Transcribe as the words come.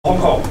Hong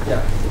Kong.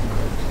 Yeah.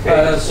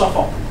 Okay. Short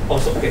form.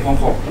 Also, okay, Hong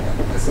Kong.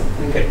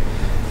 Yeah. Okay.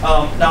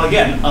 Now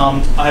again,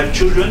 I have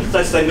children,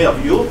 just like many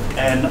of you,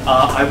 and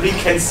I really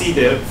can see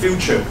their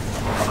future.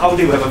 How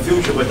they will have a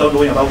future without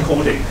knowing about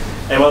coding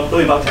and without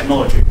knowing about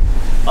technology.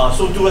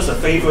 So do us a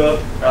favor,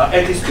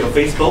 add this to your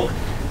Facebook.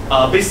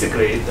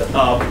 Basically,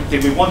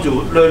 we want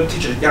to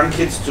teach young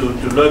kids to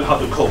learn how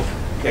to code,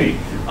 okay?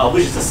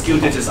 Which is a skill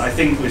that is, I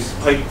think, is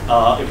quite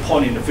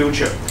important in the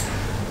future.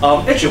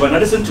 Actually, when I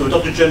listen to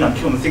Dr. Chen, I'm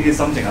thinking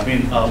something. I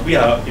mean, we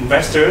are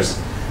investors,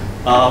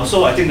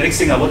 so I think the next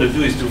thing I want to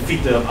do is to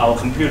feed our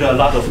computer a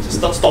lot of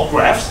stock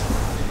graphs.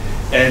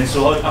 And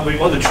so we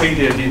want to train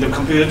the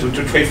computer to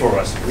trade for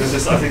us. This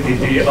is, I think,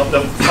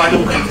 the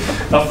final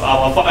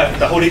of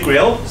the holy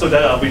grail, so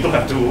that we don't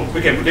have to,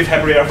 we can live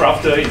happily ever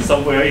after in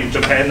somewhere in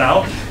Japan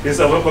now. It's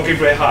working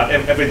very hard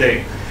every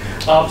day.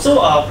 So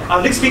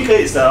our next speaker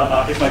is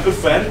my good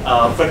friend,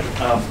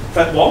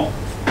 Fred Wong.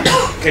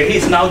 Okay,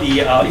 he's now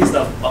he's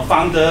the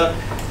founder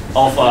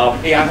of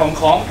AI Hong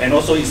Kong, and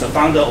also he's the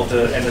founder of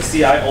and the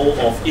CIO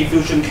of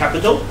eFusion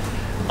Capital.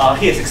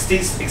 He has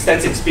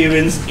extensive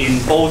experience in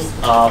both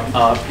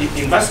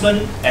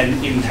investment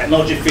and in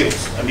technology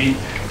fields. I mean,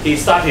 he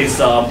started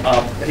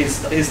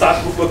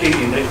working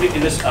in the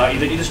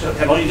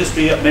technology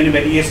industry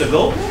many years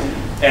ago,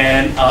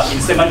 and in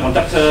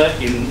semiconductor,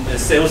 in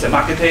sales and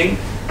marketing,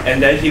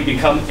 and then he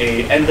became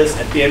an analyst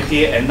at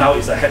BNP, and now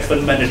is a hedge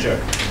fund manager.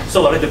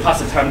 So I'd like to pass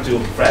the time to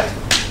Fred.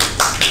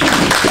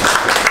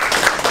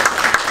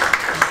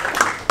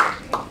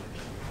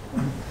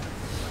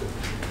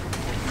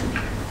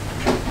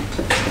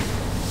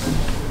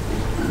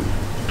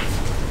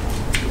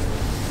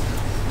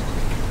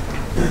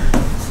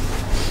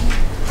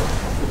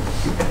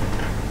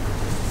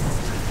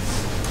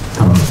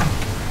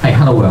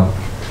 Hello, well.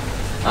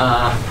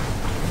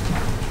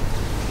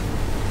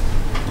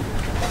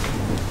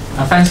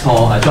 Thanks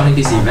for joining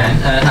this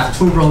event. I have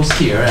two roles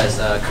here, as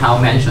Carl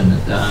mentioned.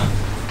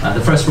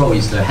 The first role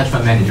is the hedge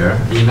fund manager,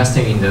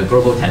 investing in the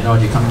global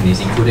technology companies,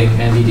 including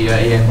NVIDIA,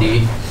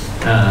 AMD.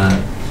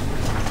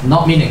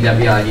 Not meaning that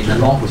we are in a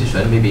long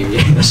position, maybe we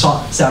are in a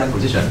short selling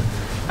position.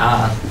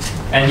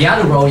 And the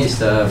other role is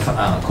the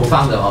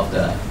co-founder of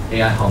the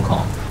AI Hong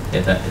Kong,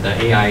 the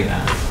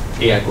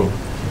AI group.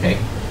 Okay.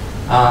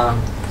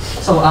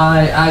 So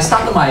I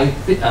started my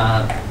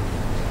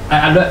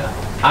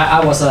I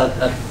was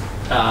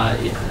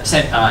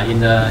in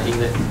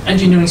the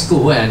engineering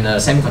school and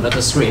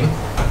semiconductor stream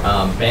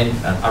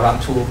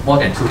around more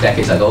than 2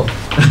 decades ago.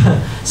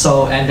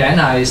 So and then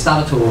I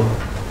started to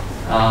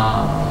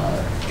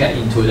get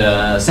into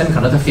the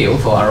semiconductor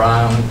field for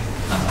around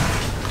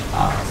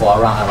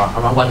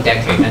 1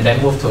 decade, and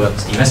then moved to an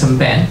investment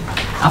bank.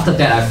 After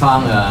that, I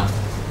found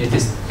it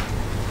is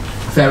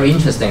very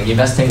interesting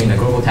investing in the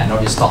global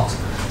technology stocks.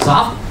 So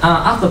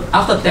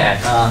after that,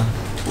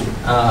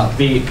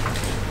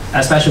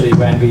 especially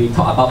when we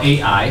talk about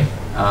AI,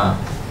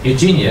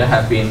 Eugenia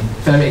have been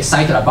very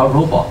excited about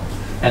robot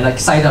and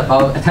excited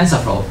about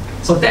TensorFlow.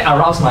 So that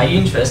aroused my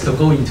interest to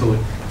go into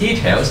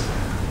details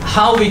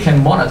how we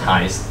can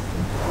monetize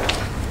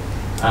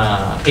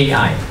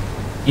AI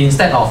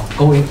instead of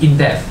going in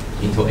depth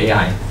into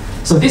AI.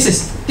 So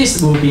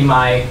this will be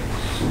my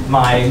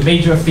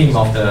major theme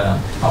of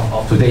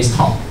today's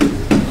talk.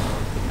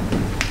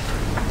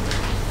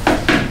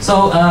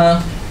 So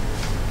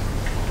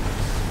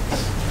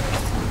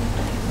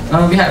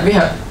we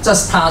have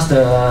just passed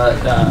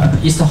the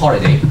Easter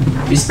holiday.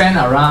 We spent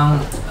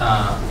around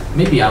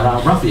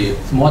roughly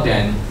more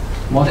than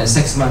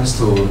 6 months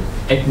to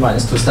 8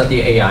 months to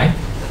study AI.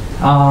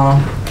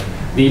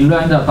 We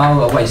learned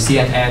about what is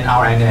CNN,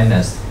 RNN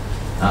as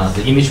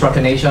the image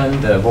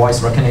recognition, the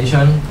voice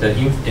recognition, the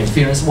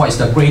inference, what is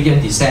the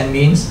gradient descent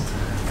means,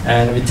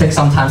 and we take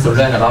some time to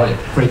learn about it,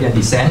 gradient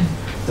descent,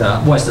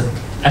 what is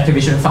the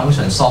activation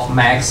function,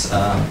 softmax,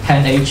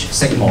 10H,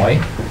 sigmoid,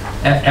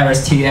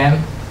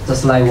 LSTM,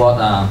 just like what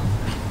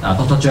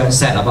Dr. Chen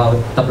said about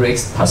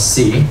WX plus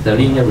C, the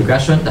linear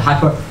regression, the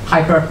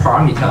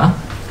hyperparameter,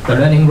 the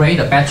learning rate,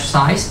 the batch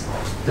size,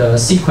 the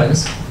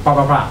sequence, blah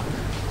blah blah.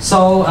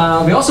 So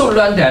we also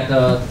learned that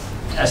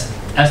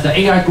as the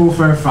AI grew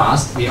very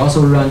fast, we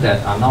also learned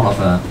that a lot of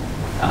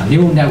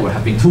neural network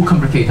have been too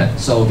complicated.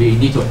 So we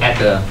need to add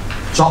the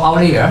dropout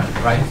layer,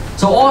 right?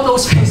 So all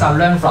those things are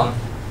learned from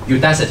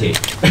Udacity,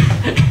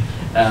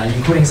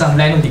 including some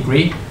nano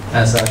degree,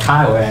 as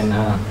Kyle and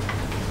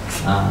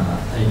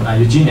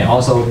Eugenia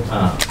also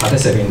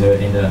participate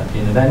in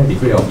the nano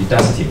degree of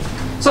Udacity.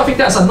 So I think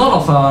there's a lot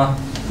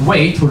of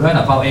way to learn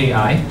about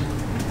AI,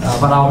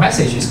 but our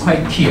message is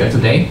quite clear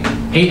today.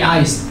 AI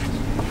is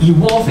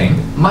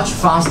evolving much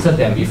faster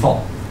than before,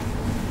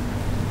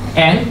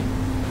 and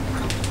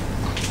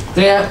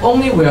there are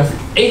only with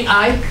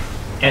AI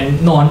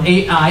and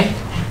non-AI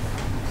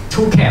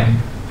two camp,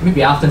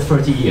 maybe after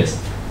 30 years.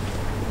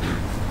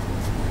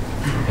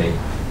 Okay.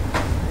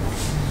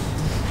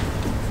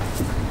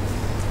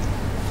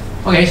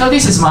 Okay, so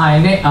this is my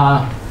name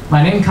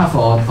card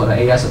for the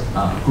AI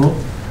group.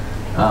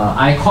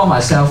 I call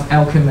myself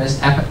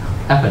Alchemist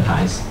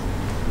Appetite.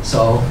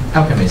 So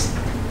Alchemist.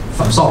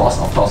 from Soros,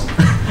 of course,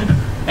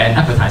 and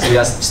advertising. We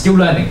are still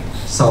learning.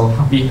 So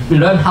we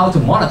learn how to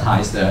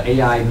monetize the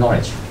AI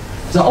knowledge.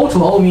 So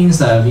O2O means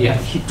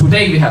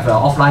today we have an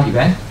offline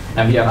event,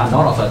 and we have a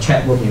lot of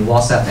chat room in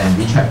WhatsApp and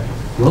WeChat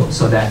group,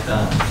 so that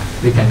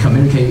we can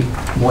communicate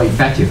more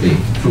effectively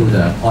through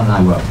the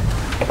online world.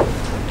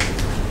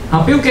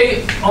 Bill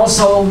Gates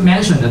also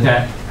mentioned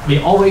that we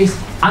always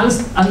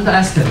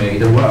underestimate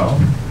the world,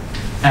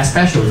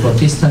 especially for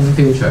distant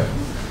future.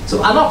 So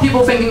a lot of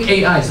people thinking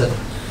AI is an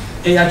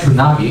AI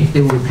tsunami,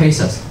 they will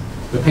replace us,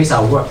 replace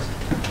our work,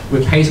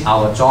 replace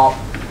our job,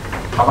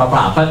 blah, blah,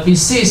 blah. But we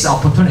seize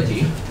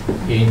opportunity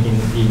in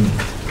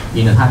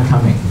the time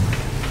coming.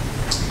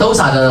 Those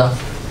are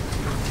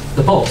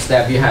the books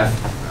that we have.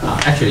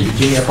 Actually,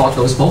 Eugenia bought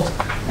those books,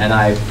 and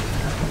I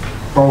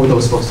borrow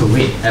those books to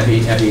read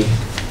every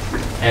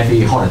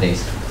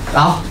holidays.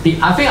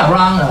 I think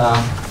around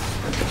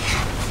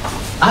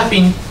I've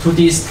been to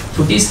this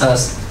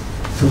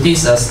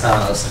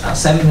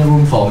seminar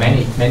room for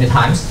many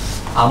times.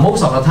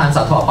 Most of the times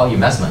I talk about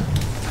investment,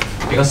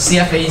 because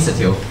CFA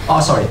Institute,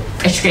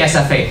 HK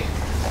SFA,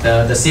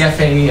 the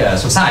CFA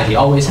society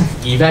always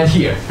have event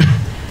here,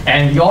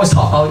 and we always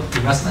talk about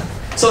investment.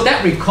 So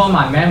that recall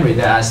my memory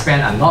that I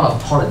spent a lot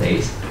of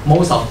holidays,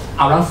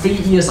 around 3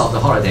 years of the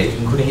holiday,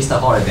 including Easter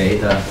holiday,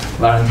 the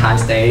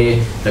Valentine's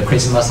Day, the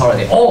Christmas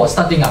holiday, all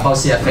studying about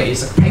CFA.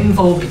 It's a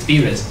painful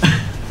experience,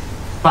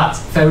 but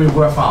very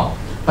worthwhile.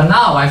 But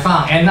now I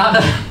found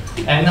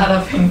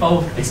another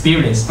painful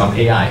experience from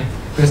AI,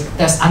 because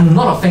there's a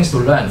lot of things to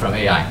learn from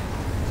AI.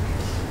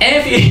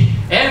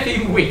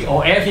 Every week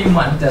or every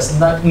month, there's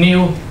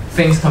new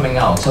things coming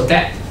out. So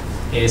that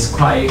is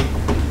quite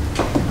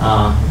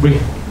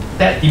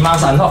that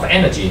demands a lot of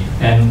energy.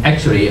 And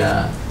actually,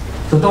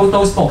 so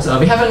those books,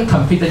 we haven't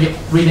completed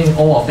reading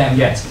all of them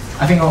yet.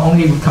 I think I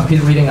only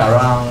completed reading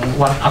around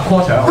a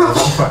quarter or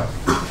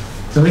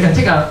 1/3. So we can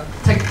take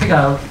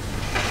a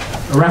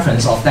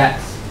reference of that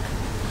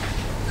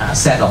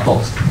set of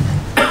books.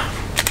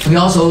 We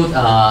also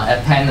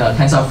attend a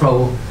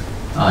TensorFlow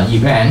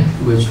event,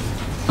 which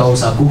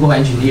those Google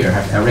engineers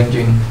have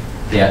arranging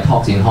their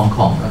talks in Hong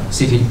Kong,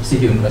 City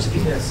University.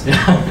 Yes.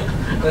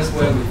 That's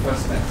where we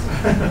first met.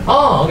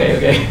 Oh,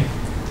 okay.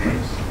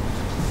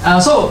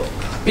 So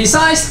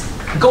besides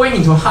going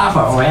into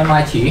Harvard or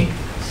MIT,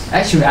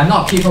 actually a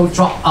lot of people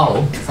drop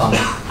out from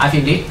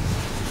Ivy League.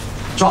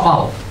 Drop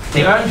out.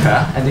 They earn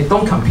her and they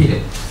don't complete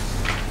it.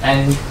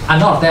 And a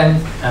lot of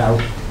them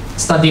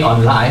study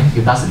online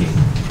university.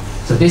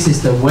 So this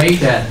is the way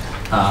that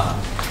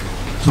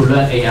to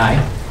learn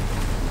AI.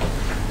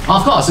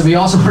 Of course, we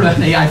also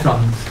learn AI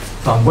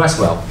from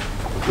Westwell,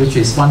 which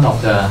is one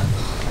of the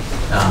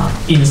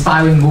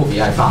inspiring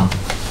movie I found.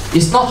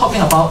 It's not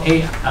talking about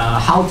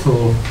how to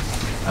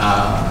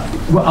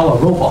work our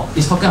robot.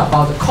 It's talking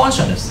about the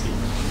consciousness.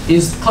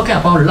 It's talking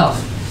about love.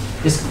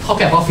 It's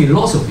talking about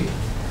philosophy.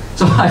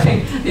 So I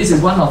think this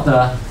is one of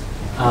the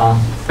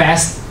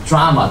best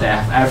drama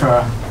that I've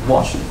ever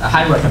watched. I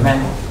highly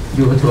recommend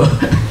you to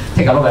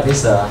take a look at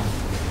this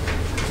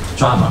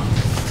drama.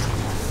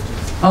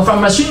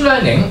 From machine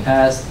learning,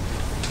 as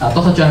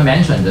Dr. Zhang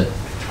mentioned,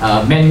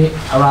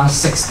 around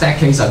 6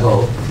 decades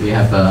ago, we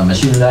have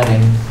machine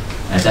learning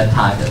at that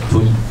time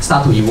to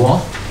start to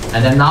evolve.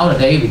 And then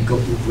nowadays, we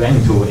went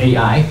into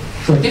AI.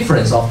 So the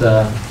difference of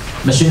the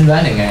machine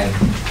learning and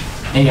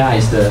AI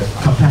is the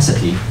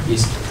capacity,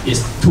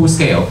 is two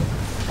scale.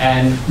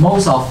 And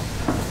most of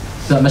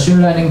the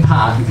machine learning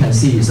part you can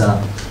see is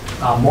a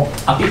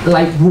bit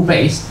like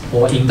rule-based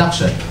or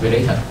induction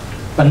related.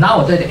 But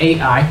nowadays the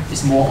AI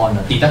is more on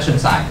the deduction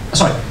side.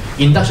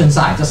 Induction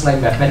side, just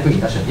like mathematical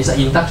induction. It's an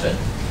induction.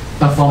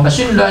 But for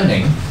machine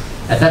learning,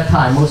 at that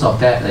time, most of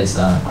that is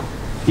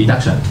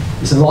deduction.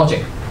 It's a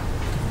logic.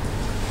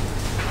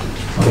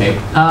 Okay.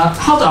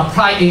 How to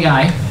apply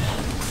AI?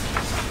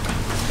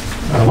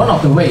 One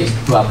of the ways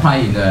to apply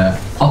in the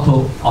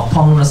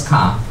autonomous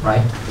car,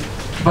 right?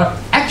 But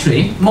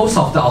actually, most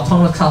of the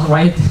autonomous cars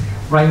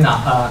right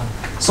now,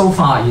 so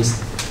far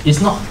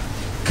is not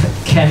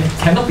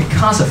cannot be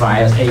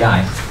classified as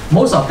AI.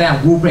 Most of them are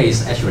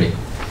rule-based actually.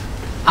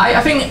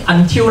 I think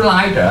until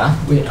LiDAR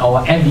with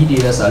our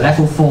NVIDIA's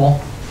level 4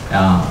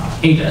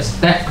 ADAS,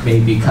 that may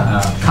be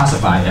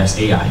classified as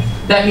AI.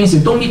 That means you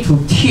don't need to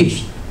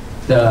teach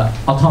the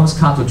autonomous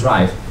car to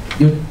drive.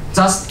 You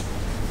just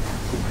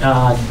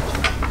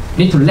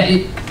need to let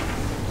it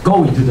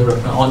go into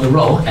on the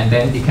road, and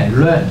then it can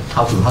learn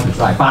how to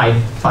drive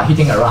by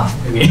hitting around.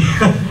 Maybe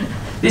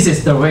this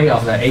is the way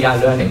of the AI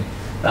learning,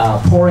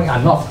 pouring a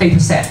lot of data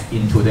set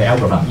into the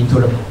algorithm, into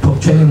the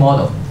training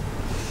model.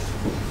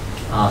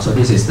 So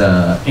this is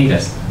the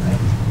ADAS. Right?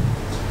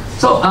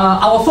 So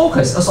our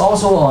focus is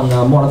also on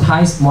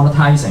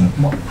monetizing,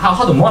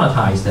 how to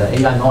monetize the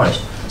AI knowledge.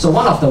 So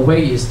one of the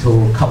ways is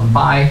to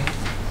combine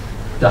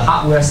the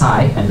hardware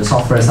side and the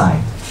software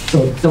side.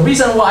 So the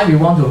reason why we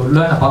want to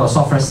learn about the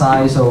software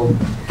side, so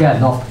get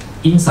enough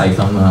insight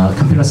from a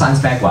computer science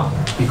background,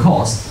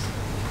 because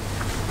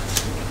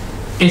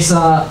it's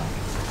a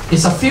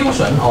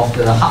fusion of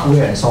the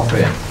hardware and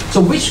software.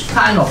 So which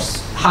kind of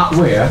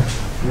hardware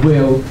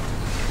will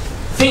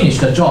finish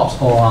the jobs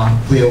or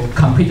will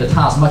complete the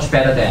task much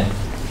better than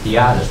the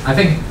others. I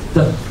think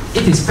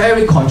it is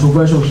very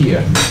controversial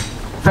here.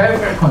 Very,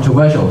 very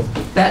controversial.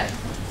 That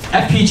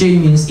FPGA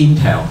means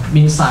Intel,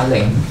 means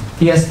Xilinx,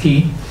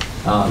 DSP,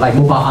 like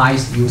mobile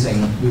eyes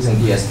using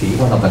DSP,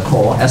 one of the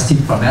core,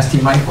 from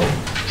ST Micro.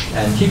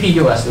 And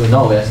TPU, as you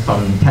know, is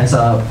from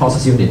Tensor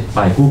Process Unit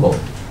by Google.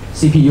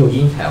 CPU,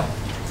 Intel.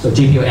 So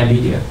GPU,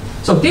 NVIDIA.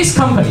 So these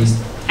companies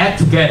add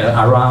together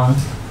around,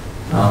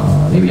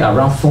 maybe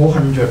around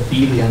 400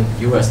 billion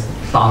US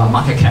dollar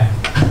market cap,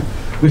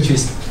 which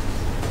is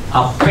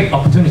a big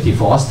opportunity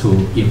for us to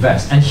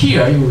invest. And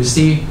here you will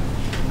see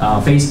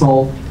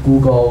Facebook,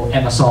 Google,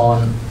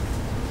 Amazon,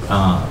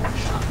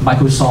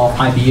 Microsoft,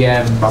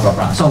 IBM, blah, blah,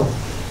 blah. So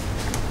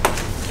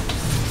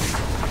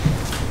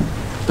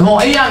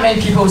for AI,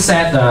 many people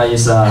said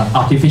is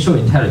artificial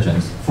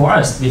intelligence. For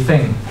us, we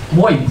think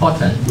more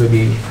important will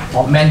be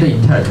augmented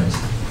intelligence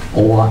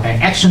or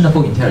an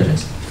actionable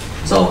intelligence.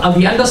 So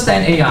we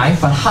understand AI,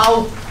 but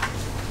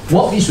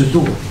what we should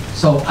do.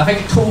 So I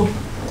think two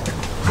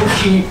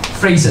key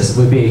phrases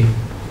will be,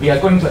 we are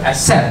going to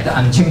accept the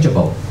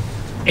unchangeable.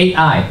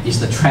 AI is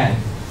the trend,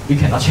 we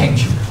cannot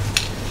change.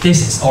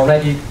 This is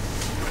already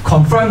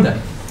confirmed.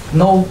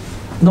 No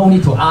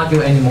need to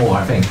argue anymore,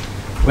 I think,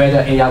 whether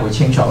AI will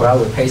change or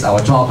will replace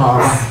our job.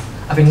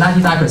 I think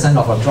 99%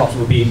 of our jobs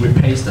will be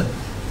replaced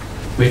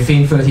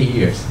within 30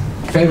 years,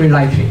 very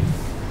likely.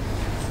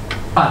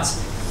 But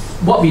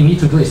what we need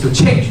to do is to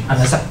change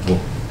unacceptable.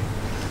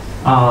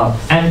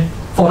 And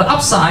for the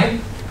upside,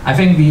 I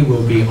think we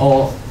will be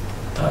all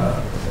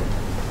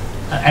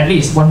at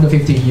least 1 to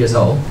 50 years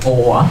old,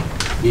 or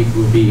we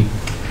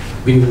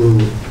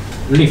will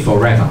live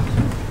forever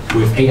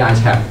with AI's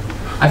help.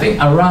 I think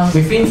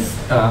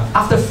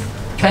after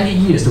 20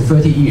 years to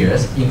 30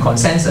 years, in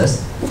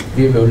consensus,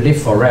 we will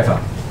live forever.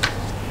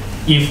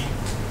 If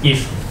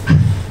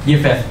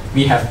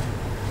we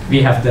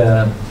have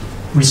the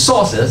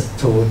resources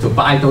to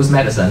buy those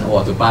medicine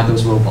or to buy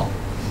those robots,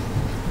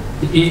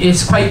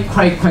 it's quite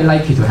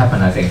likely to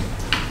happen, I think.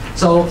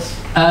 So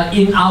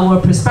in our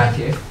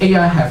perspective,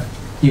 AI have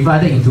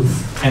divided into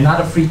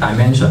another 3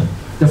 dimensions.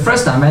 The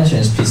first dimension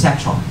is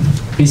perception.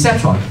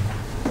 Perception,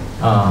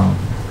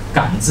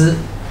 感知,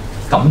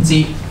 感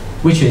知,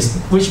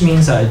 which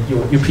means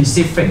you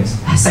perceive things,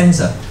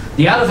 sensor.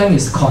 The other thing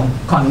is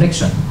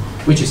cognition,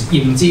 which is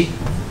认知,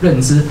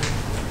 认知.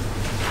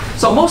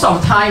 So most of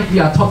the time we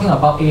are talking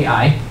about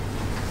AI.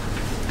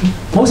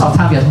 Most of the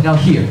time we are talking about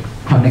here,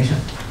 cognition.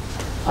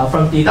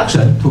 From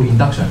deduction to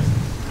induction,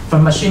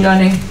 from machine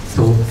learning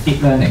to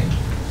deep learning,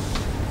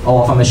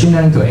 or from machine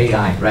learning to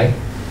AI, right?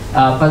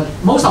 But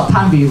most of the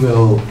time we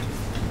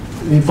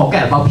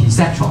forget about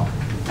perception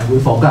and we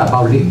forget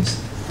about limbs.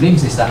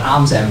 Limbs is the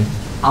arms and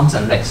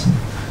legs.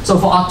 So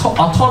for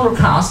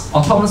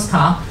autonomous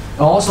car,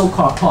 we also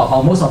talk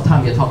about, most of the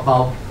time we talk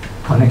about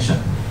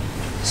connection.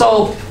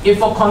 So if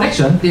for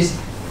connection,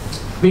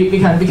 we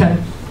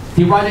can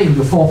divide it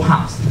into 4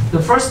 parts. The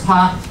first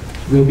part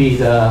will be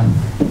the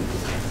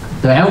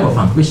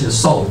algorithm, which is the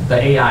soul, the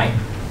AI,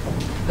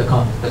 the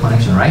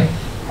connection, right?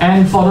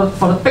 And for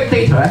the big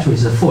data, actually,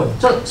 is the foot.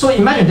 So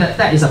imagine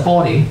that is a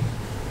body.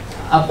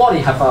 A body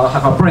have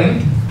a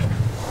brain,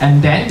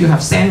 and then you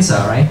have sensor,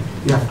 right?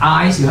 You have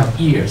eyes, you have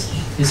ears.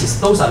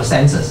 Those are the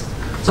sensors.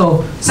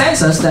 So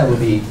sensors, that will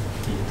be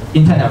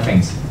Internet of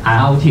Things,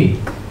 IoT.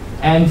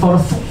 And for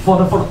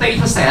the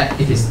data set,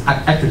 it is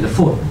actually the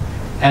foot.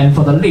 And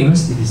for the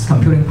limbs, it is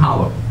computing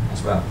power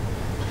as well.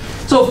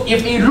 So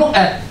if we look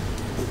at,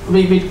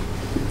 we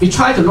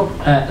try to look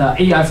at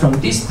AI from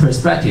this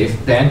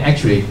perspective, then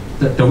actually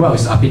the world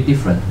is a bit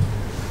different.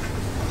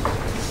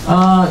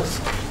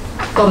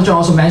 Dr. John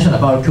also mentioned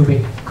about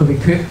cubic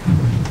cube.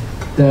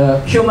 The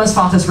human's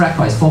fastest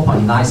record is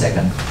 4.9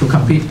 seconds to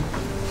complete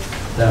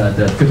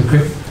the cubic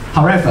cube.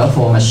 However,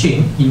 for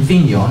machine,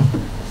 Infineon,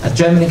 a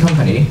German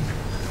company,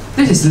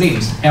 this is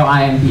limbs,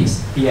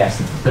 LIMBs, yes,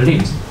 the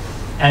limbs,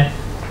 and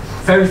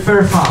very,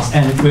 very fast,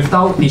 and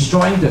without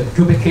destroying the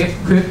cubic cube,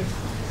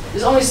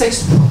 it's only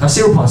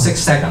 0.6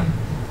 seconds.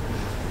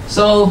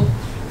 So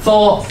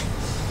for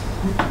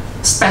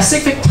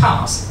specific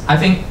tasks, I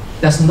think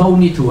there's no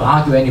need to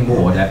argue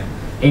anymore that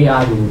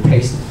AI will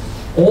replace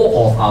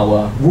all of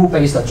our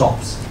rule-based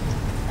jobs.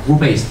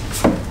 Rule-based.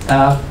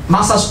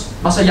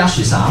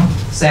 Masayoshi-san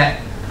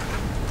said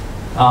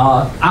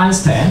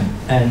Einstein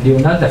and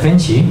Leonardo da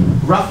Vinci,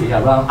 roughly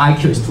around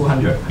IQ is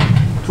 200.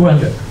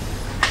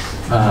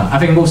 I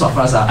think most of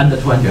us are under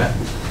 200.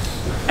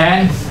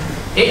 And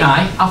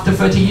AI, after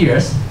 30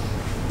 years,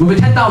 will be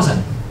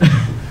 10,000.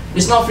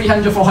 It's not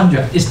 300,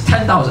 400, it's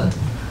 10,000.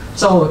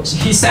 So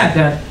he said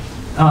that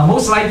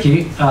most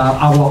likely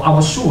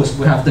our shoes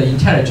will have the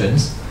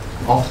intelligence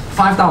of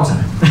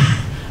 5,000.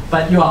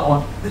 But you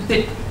are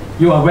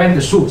wearing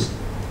the shoes,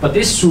 but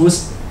this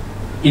shoes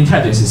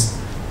intelligence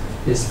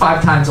is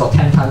 5 times or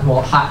 10 times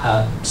more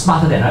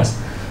smarter than us.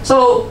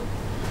 So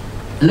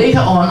later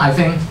on, I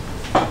think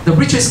the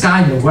richest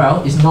guy in the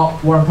world is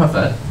not Warren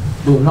Buffett,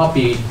 will not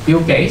be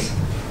Bill Gates,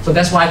 So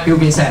that's why Bill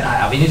Gates said,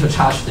 we need to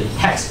charge the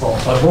tax for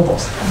the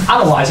robots.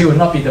 Otherwise, he will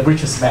not be the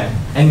richest man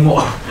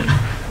anymore.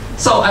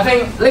 So I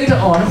think later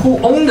on, who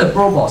own the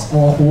robots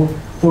or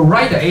who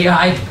write the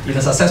AI in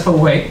a successful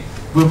way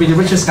will be the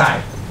richest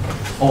guy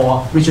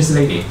or richest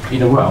lady in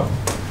the world.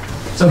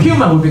 So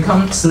human will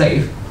become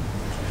slave.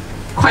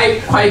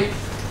 Quite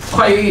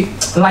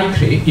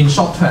likely in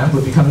short term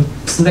will become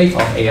slave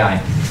of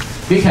AI.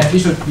 We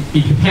should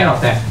be prepared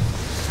of that.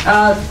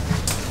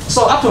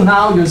 So up to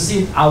now, you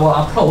see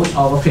our approach,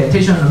 our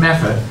presentation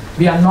method.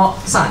 We are not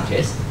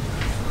scientists,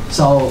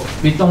 so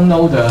we don't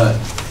know the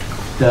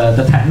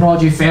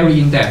technology very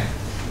in depth.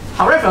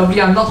 However, we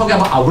are not talking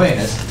about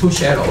awareness, too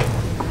shallow.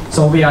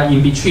 So we are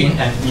in between,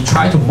 and we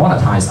try to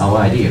monetize our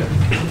idea.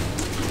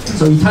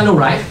 So eternal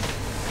life.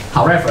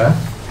 However,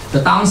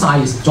 the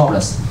downside is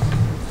jobless.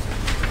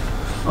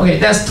 Okay,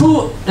 there's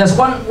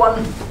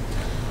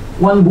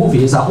one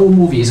movie, it's an old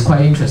movie, it's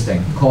quite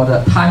interesting, called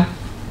In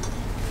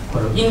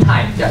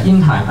Time. Yeah,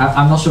 In Time.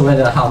 I'm not sure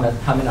whether how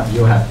many of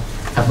you have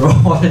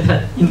watched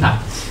In Time.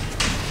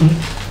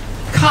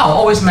 Carl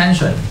always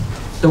mentioned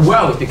the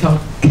world will become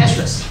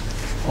cashless,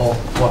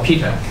 or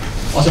Peter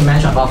also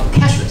mentioned about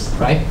cashless,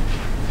 right?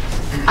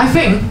 I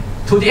think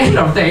to the end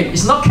of the day,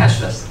 it's not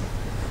cashless.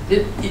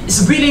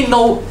 It's really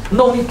no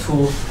need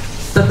to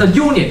the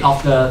unit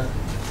of the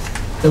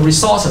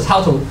resources,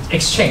 how to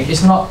exchange,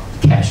 is not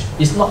cash.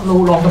 It's not no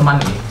longer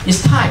money.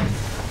 It's time.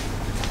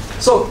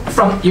 So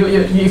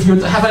if you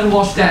haven't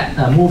watched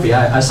that movie,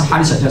 I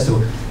highly suggest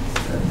to.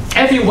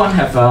 Everyone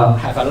have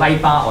a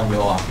light bar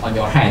on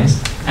your hands,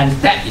 and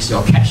that is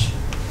your cash.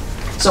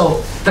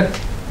 So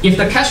if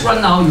the cash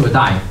run out, you will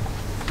die.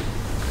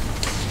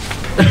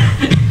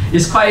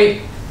 It's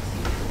quite,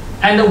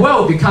 and the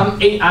world will become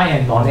AI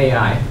and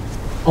non-AI.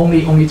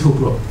 Only two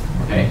groups.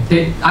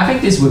 Okay, I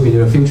think this will be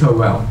the future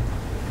world.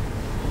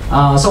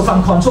 So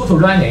from control to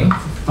learning,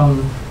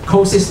 from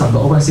closed system to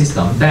open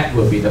system, that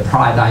will be the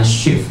paradigm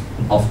shift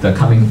of the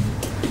coming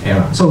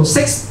era. So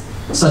 6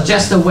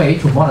 suggested way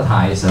to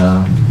monetize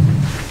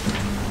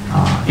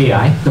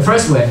AI. The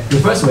first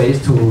way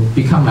is to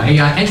become an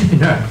AI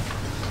entrepreneur.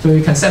 So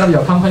you can set up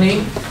your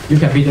company. You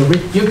can be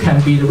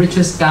the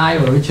richest guy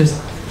or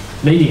richest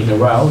lady in the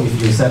world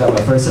if you set up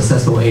a very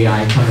successful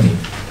AI company.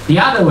 The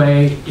other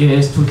way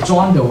is to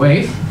join the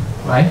wave,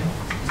 right?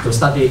 To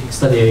study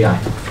AI.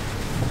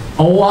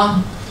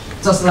 Or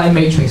just like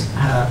Matrix.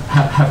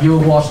 Have you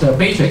watched the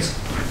Matrix?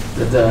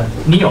 The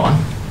Neon.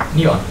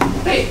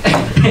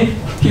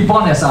 He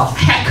born as a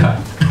hacker.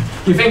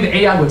 He think the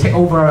AI will take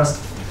over us,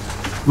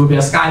 will be a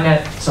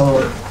Skynet.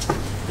 So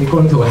he's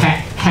going to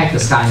hack the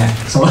Skynet.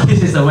 So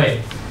this is the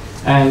way.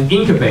 And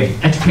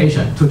incubate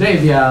education.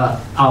 Today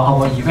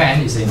our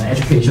event is in the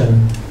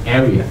education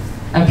area.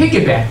 And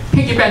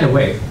piggyback the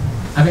wave.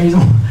 I mean,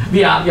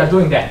 we are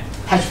doing that.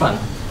 Hedge fund.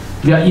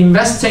 We are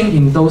investing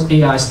in those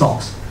AI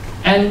stocks.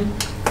 And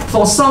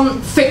for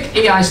some fake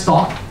AI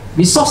stock,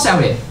 we short sell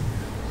it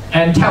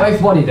and tell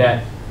everybody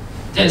that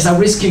it's a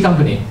risky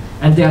company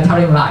and they are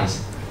telling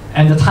lies.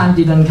 And the time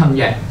didn't come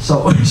yet,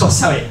 so we short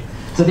sell it.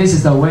 So this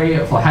is the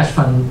way for hedge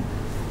fund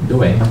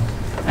doing.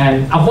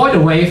 And avoid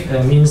the wave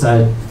means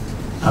as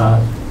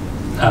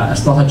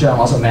Dr. Cheung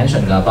also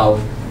mentioned about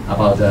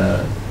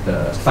the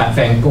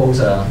Van Gogh's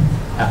the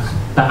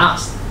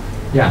arts.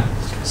 Yeah.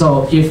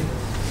 So if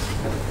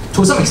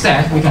to some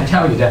extent we can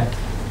tell you that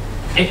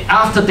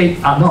after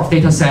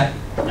data set,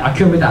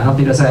 accumulate enough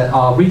data set,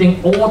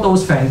 reading all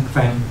those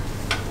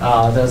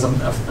there's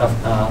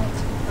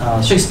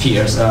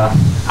Shakespeare's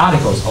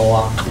articles,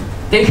 or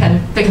they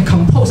can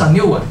compose a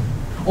new one.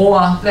 Or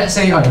let's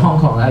say in Hong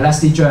Kong,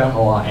 Leslie Cheung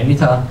or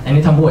Anita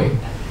Mui,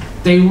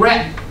 they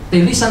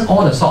listen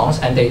all the songs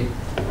and they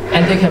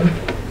can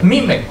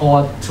mimic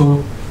or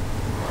to.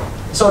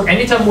 So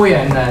Anita Mui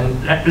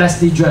and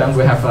Leslie Cheung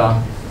will have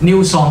a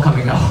new song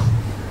coming out.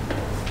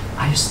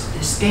 It's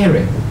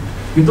scary.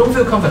 You don't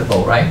feel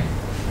comfortable, right?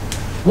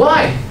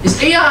 Why?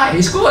 It's AI.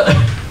 It's good.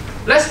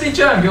 Leslie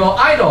Cheung, your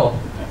idol,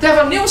 they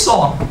have a new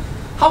song.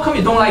 How come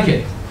you don't like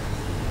it?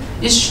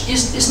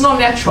 It's not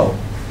natural.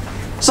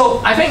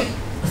 So I think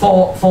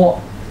for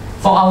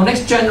our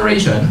next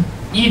generation,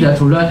 either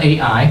to learn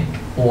AI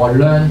or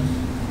learn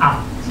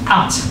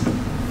art.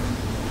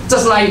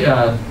 Just like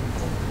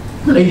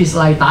ladies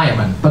like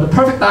diamond, but the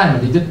perfect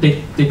diamond,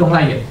 they don't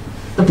like it.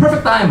 The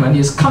perfect diamond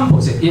is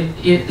composite.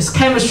 It's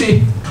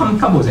chemistry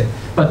composite,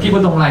 but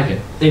people don't like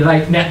it. They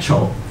like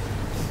natural.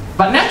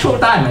 But natural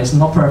diamond is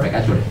not perfect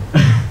actually.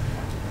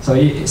 So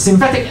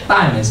synthetic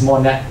diamond is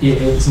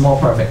it's more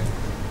perfect.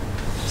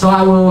 So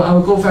I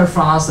will go very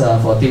fast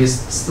for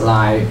this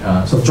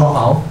slide. So drop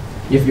out.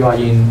 If you are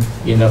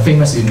in a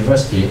famous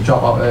university,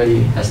 drop out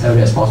as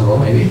early as possible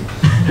maybe.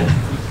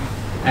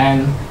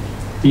 And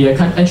be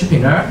an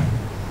entrepreneur.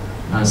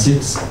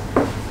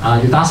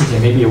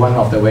 Udacity may be one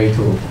of the way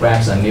to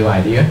grab a new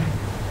idea.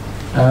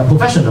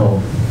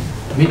 Professional,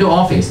 middle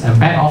office and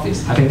back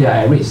office, I think they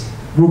are at risk.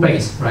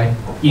 Rule-based, right?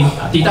 In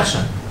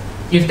deduction.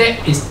 If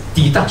that is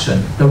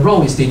deduction, the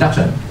role is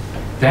deduction,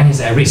 then it's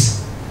at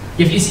risk.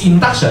 If it's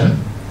induction,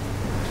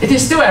 it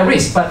is still at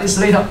risk, but it's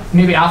later,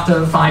 maybe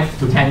after 5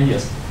 to 10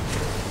 years.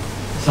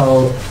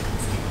 So,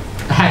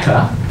 a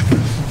hacker,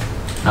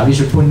 now we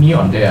should put me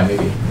on there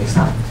maybe next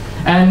time.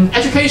 And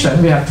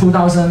education, we have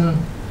 2,000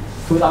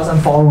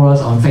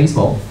 followers on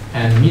Facebook,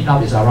 and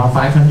Meetup is around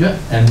 500,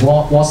 and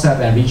WhatsApp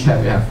and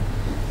WeChat we have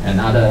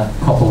another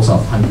couples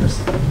of hundreds.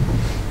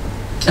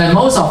 And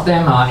most of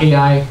them are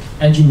AI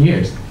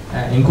engineers,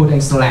 including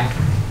Slack.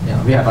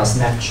 We have a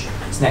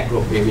Slack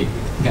group where we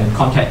can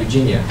contact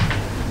Virginia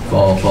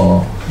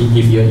for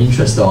if you're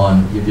interested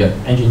on if you're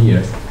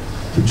engineers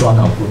to join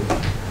our group.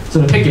 So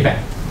the piggyback,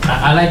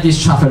 I like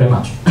this chart very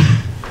much.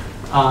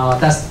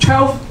 There's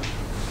 12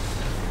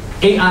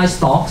 AI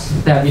stocks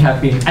that we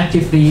have been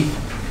actively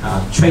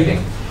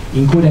trading,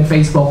 including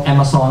Facebook,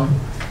 Amazon,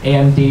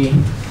 AMD,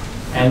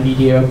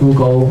 NVIDIA,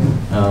 Google,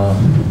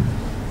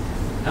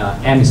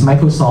 M is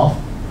Microsoft,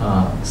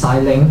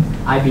 Xilinx,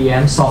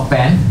 IBM,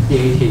 SoftBank,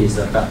 DAT is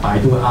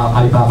Baidu,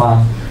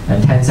 Alibaba,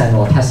 and Tencent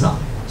or Tesla.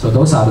 So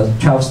those are the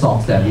 12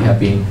 stocks that we have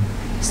been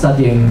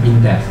studying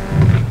in depth.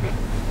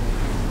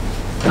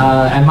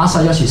 And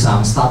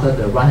Masayoshi-san started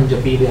the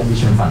 100 billion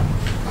vision fund.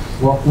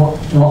 What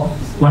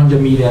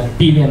 100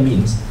 billion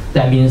means?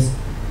 That means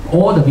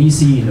all the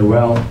VC in the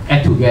world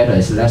add together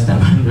is less than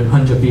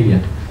 100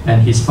 billion,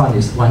 and his fund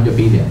is 100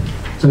 billion.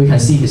 So you can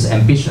see his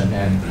ambition.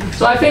 And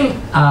so I think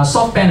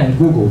SoftBank and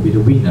Google will be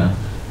the winner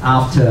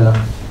after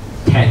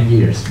 10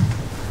 years.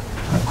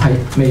 I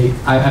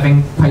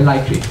think quite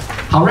likely.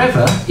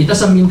 However, it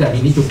doesn't mean that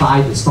you need to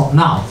buy the stock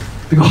now,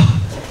 because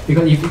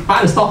if you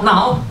buy the stock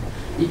now,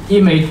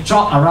 it may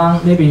drop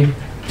around maybe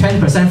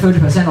 20%,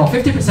 30%, or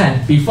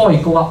 50% before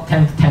it go up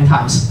 10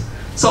 times.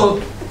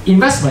 So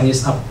investment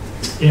is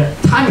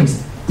timing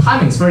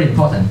is very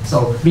important.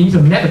 So we need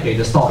to navigate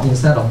the stock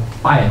instead of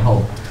buy and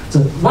hold. So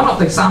one of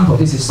the examples,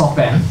 this is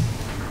SoftBank.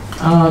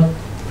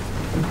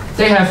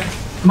 They have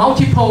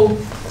multiple.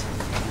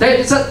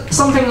 It's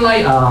something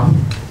like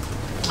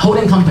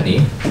holding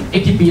company,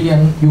 80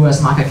 billion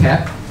US market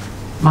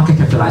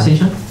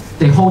capitalization.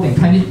 They hold in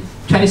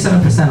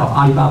 27% of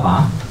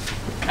Alibaba,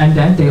 and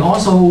then they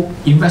also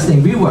invest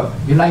in WeWork.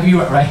 You like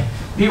WeWork, right?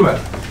 WeWork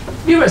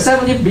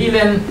 70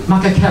 billion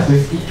market cap,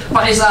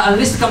 but it's a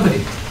unlisted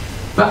company.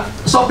 But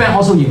SoftBank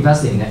also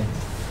invests in it.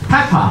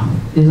 Pepper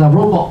is a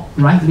robot,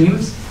 right?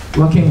 Limbs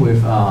working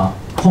with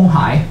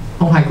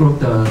HoCHK Group,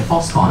 the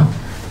Foxconn.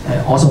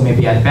 Also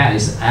maybe at the back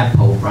is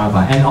Apple,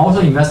 and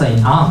also invested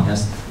in ARM.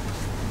 As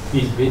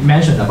we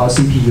mentioned about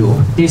CPU.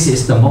 This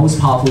is the most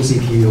powerful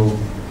CPU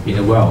in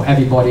the world.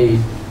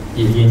 Everybody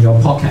in your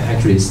pocket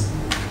actually is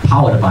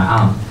powered by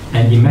ARM.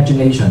 And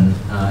imagination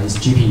is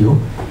GPU,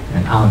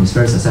 and ARM is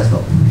very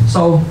successful.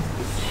 So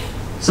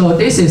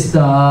this is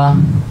the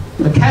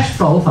cash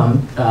flow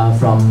from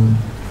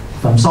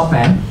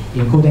SoftBank,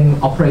 including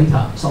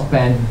operator.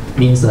 SoftBank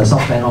means the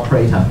SoftBank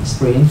operator,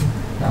 Sprint.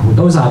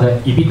 Those are the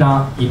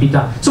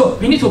EBITDA. So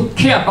we need to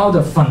care about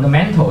the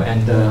fundamental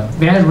and the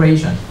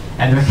valuation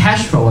and the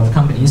cash flow of the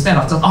company instead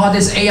of just, oh,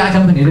 this AI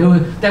company,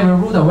 they will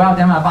rule the world,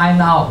 then I buy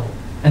now.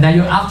 And then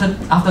you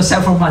after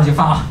several months you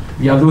found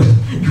you're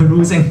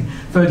losing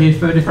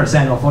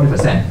 30% or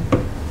 40%.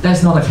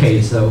 That's not the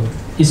case. So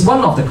it's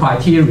one of the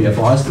criteria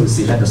for us to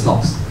select the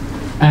stocks.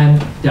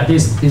 And yeah,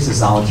 this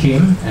is our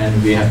team,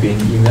 and we have been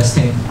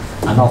investing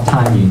a lot of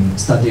time in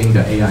studying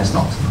the AI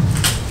stocks.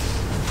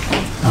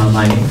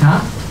 My name is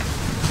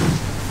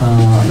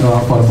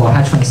for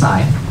hedge fund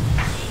side.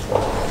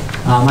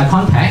 My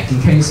contact,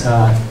 in case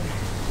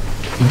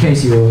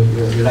you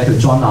like to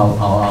join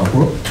our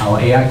group, our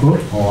AI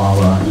group, or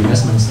our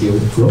investment skill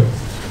group,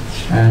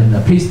 and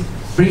please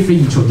briefly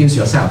introduce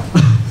yourself.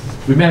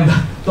 Remember,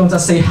 don't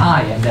just say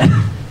hi and then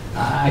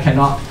I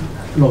cannot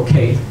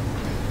locate.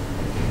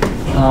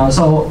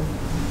 So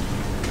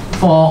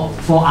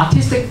for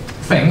artistic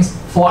things,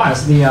 for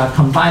us, we are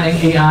combining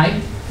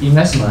AI,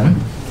 investment,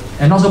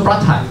 and also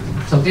blood type.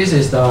 So this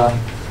is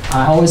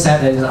I always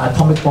said that it's an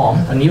atomic bomb,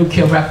 a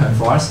nuclear weapon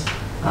for us.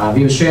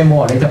 We will share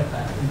more later.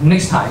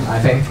 Next time, I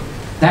think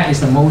that is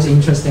the most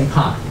interesting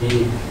part.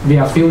 We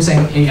are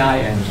fusing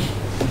AI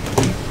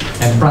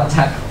and blood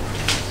type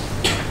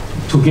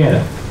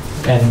together,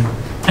 and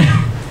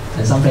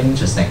something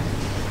interesting.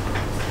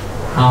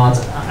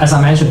 As I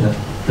mentioned,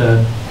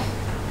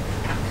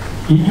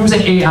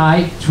 using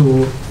AI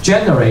to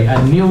generate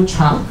a new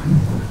chart,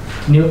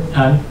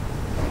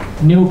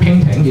 new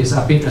painting is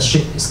a bit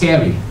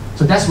scary.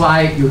 So that's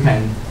why you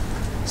can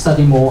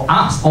study more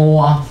arts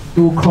or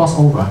do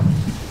crossover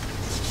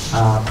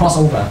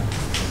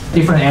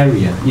different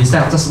area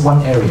instead of just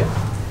one area.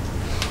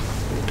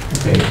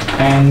 Okay,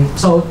 and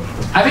so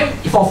I think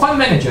for fund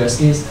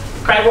managers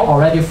BlackRock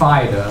already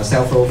fired the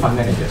self-flow fund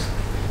managers.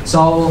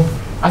 So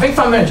I think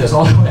fund managers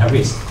also at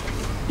risk.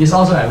 It's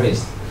also at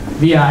risk.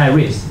 We are at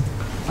risk.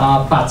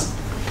 But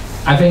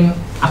I think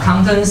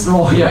accountants,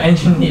 lawyers,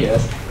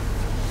 engineers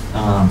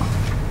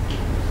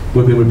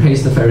will be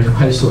replaced very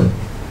quite soon,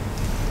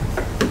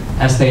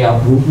 as they are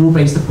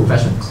rule-based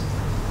professions.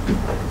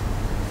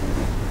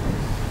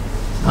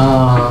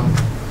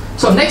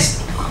 So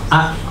next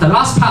the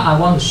last part I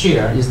want to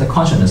share is the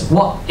consciousness.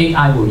 What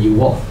AI will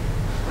evolve?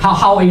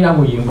 How AI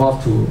will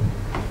evolve to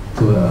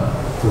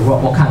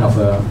what kind of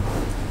a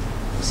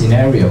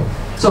scenario?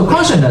 So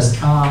consciousness,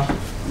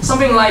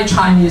 something like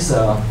Chinese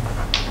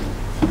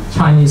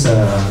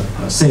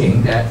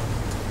saying that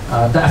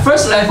the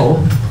first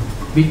level,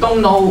 we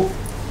don't know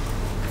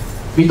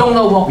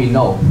what we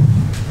know.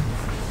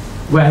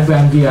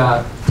 When we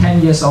are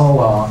 10 years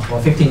old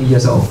or 15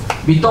 years old,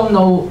 we don't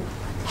know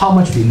how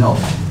much we know,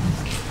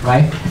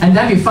 right? And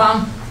then we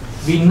found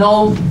we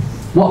know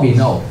what we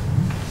know.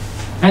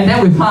 And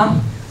then we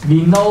found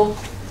we know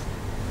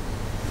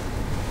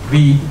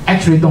we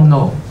actually don't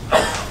know.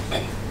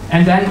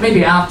 And then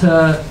maybe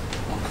after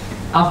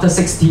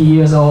 60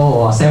 years old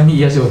or 70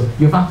 years old,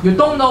 you found you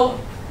don't know,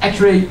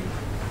 actually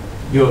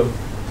you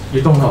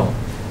don't know.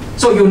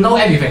 So you know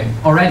everything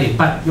already,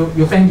 but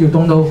you think you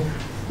don't know,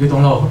 you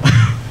don't know.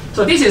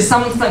 So this is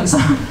some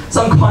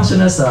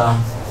consciousness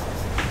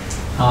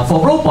for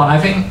robot. I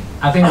think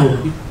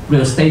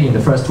will stay in the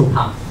first two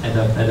parts at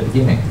the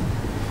beginning.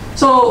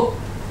 So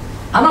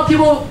a lot of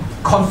people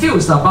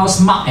confused about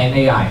smart and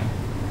AI.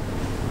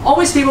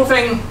 Always people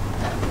think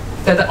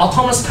that the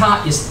autonomous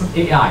car is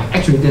AI.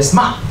 Actually, they're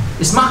smart.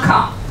 It's smart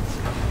car.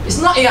 It's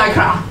not AI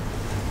car.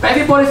 But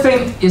everybody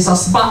think it's a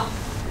smart.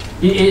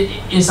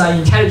 It's an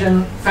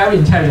intelligent, very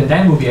intelligent.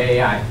 Then will be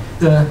AI.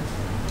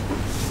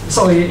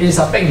 So it is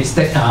a big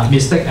mistake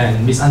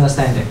and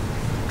misunderstanding.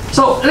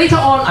 So later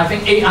on, I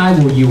think AI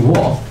will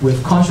evolve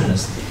with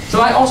consciousness.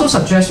 So I also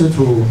suggest you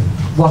to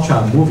watch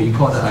a movie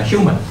called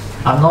Human.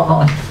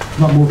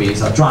 Not movie,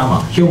 it's a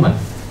drama, Human.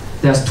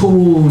 There's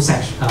two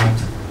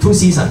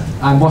seasons.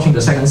 I'm watching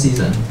the second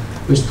season,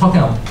 which is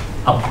talking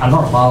a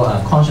lot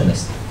about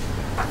consciousness.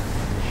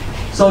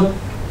 So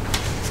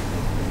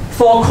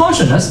for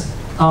consciousness,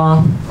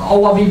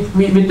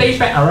 we date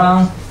back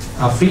around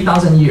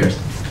 3,000 years.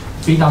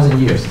 3,000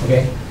 years,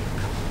 okay?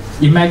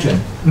 Imagine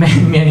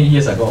many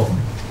years ago,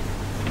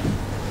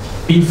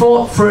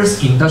 before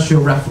first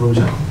industrial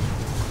revolution,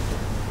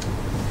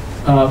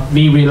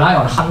 we rely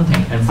on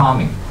hunting and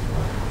farming.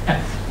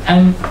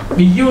 And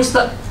we used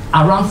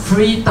around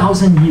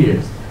 3,000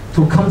 years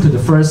to come to the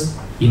first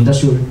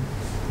industrial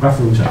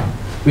revolution,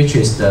 which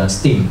is the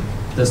steam,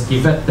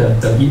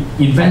 the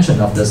invention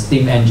of the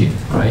steam engine,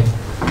 right?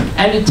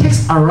 And it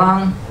takes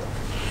around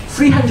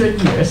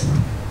 300 years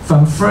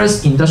from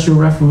first industrial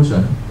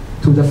revolution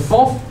to the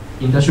fourth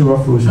industrial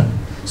revolution.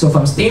 So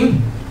from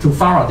steam to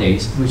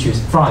Faraday's, which is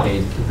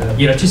Faraday, the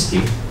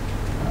electricity,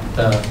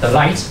 the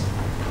light.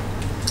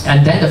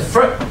 And then the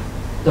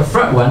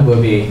third one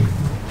will be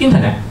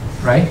internet,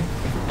 right?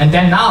 And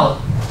then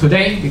now,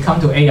 today, we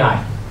come to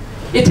AI.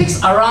 It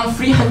takes around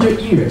 300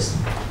 years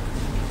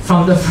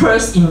from the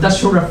first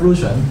industrial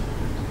revolution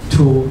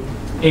to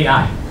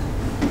AI.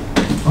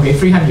 Okay,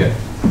 300.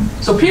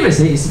 So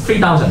previously it's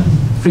 3,000,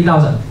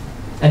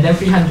 and then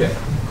 300.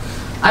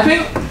 I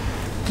think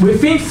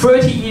within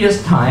 30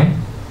 years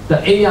time,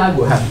 the AI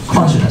will have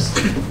consciousness.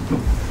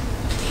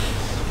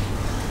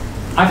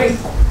 I think,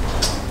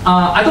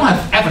 I don't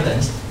have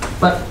evidence,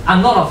 but a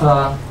lot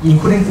of,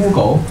 including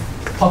Google,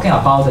 talking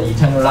about the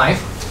eternal life,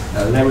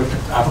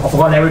 I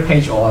forgot Larry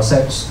Page or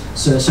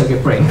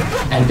Sergey Brin,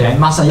 and then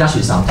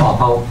Masayoshi-san talk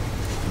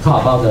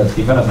about the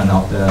development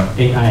of the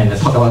AI and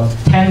talk about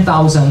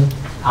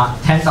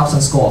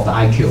 10,000 score of the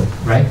IQ,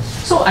 right?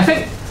 So I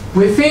think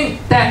within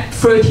that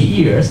 30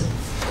 years,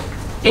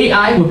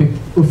 AI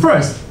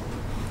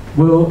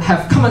will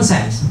have common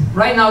sense.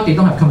 Right now they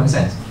don't have common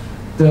sense.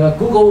 The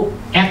Google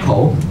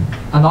Echo,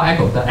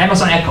 the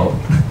Amazon Echo,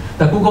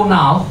 the Google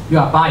Now you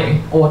are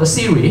buying, or the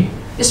Siri,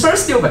 it's very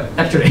stupid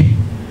actually.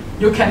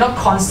 You cannot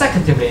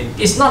consecutively,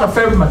 it's not a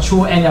very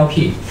mature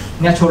NLP,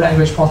 natural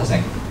language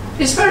processing.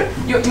 It's very,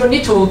 you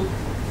need to,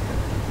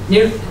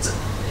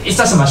 it's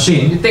just a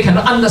machine, they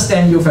cannot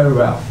understand you very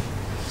well.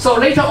 So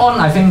later on,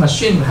 I think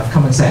machine will have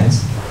common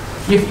sense.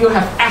 If you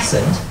have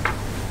accent,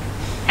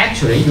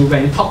 actually,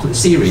 when you talk to the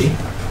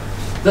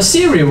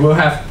Siri will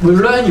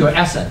learn your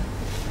accent.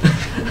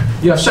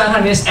 You have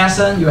Shanghainese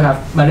accent, you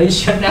have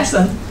Malaysian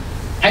accent.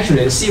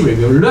 Actually, the Siri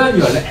will learn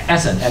your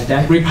accent and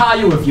then reply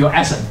you with your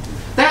accent.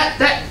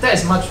 That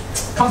is much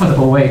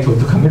comfortable way to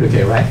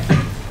communicate, right?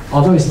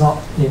 Although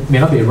it may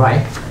not be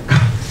right.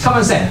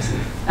 Common sense.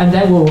 And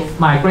then we'll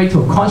migrate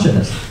to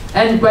consciousness.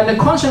 And when the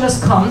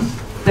consciousness comes,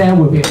 there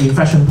will be an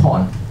inflection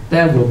point.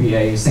 There will be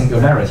a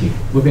singularity,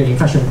 will be an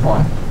inflection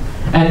point.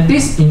 And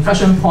this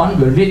inflection point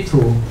will lead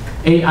to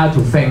AI to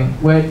think,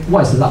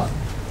 what is love?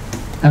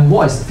 And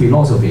what is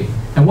philosophy?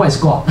 And what is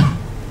God?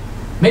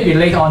 Maybe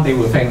later on they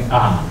will think,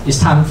 it's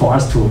time for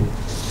us to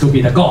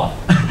be the God.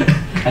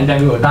 And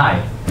then we will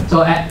die.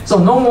 So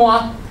no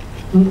more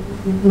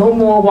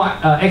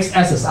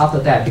X-axis after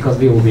that, because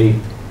they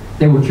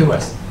will kill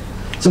us.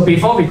 So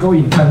before we go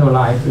eternal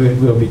life, we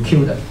will be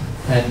killed.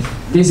 And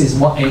this is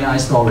what AI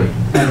story.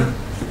 And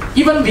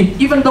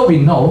even though we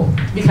know,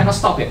 we cannot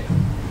stop it.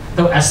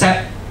 To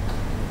accept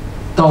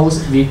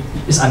those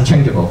is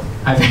unchangeable,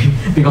 I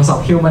think, because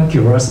of human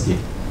curiosity.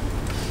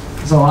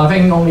 So I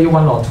think only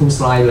one or two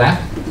slides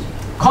left.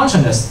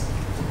 Consciousness.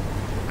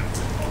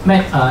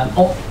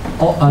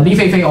 Li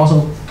Feifei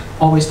also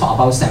always talk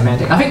about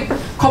semantic. I think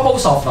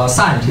couples of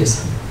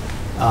scientists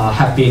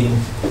have been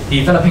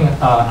developing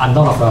a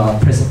lot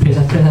of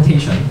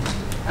presentation.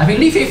 I think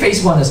Li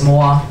Feifei's one is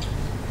more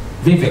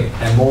vivid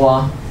and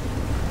more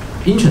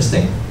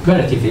interesting,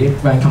 relatively,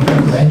 when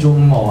compared to Andrew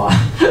Ng or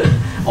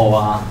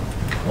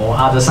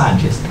other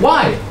scientists.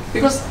 Why?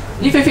 Because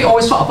Li Feifei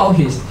always talk about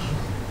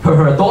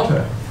her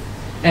daughter,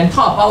 and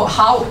talk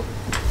about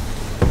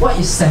what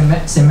is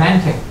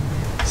semantic,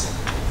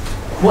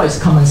 what is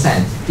common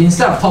sense,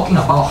 instead of talking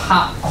about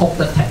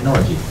hard-coded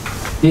technology.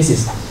 This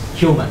is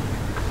human.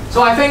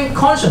 So I think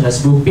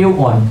consciousness will build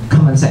on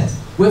common sense.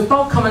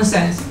 Without common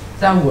sense,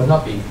 there will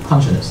not be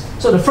consciousness.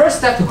 So the first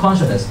step to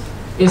consciousness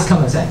is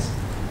common sense.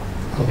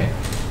 Okay.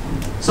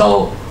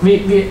 So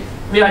we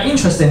are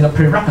interested in the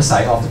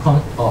prerequisite of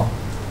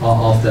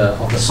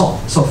the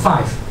sort. So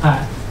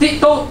 5.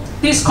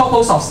 These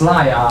couples of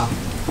slides are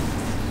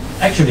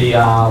actually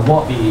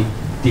what we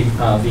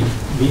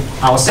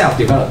ourselves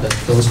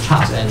developed those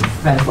charts, and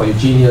thanks for your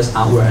genius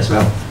artwork as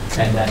well,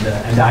 and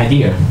the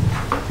idea.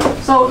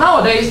 So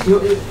nowadays,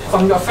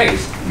 from your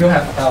face, you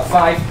have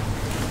 5.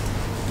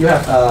 You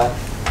have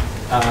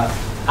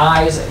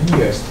eyes and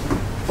ears.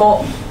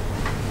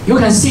 You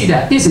can see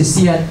that this is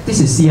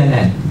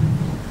CNN,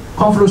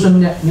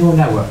 convolutional neural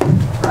network,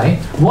 right?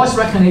 Voice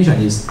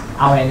recognition is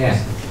RNN,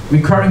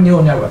 recurring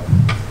neural network,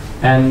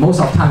 and most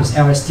of the time it's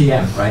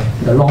LSTM, right?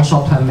 The long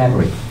short-term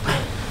memory.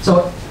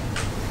 So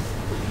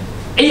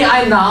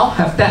AI now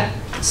have that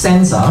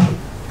sensor,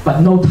 but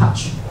no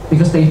touch,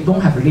 because they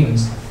don't have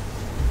limbs.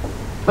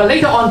 But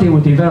later on, they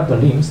will develop the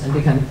limbs, and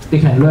they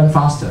can learn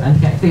faster, and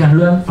they can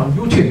learn from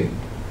YouTube.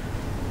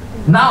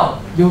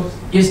 Now,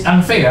 it's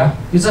unfair.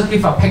 You just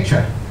give a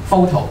picture,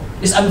 photo.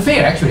 It's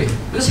unfair actually,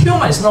 because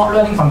human is not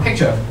learning from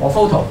picture or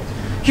photo.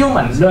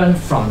 Humans learn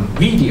from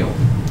video.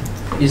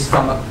 It's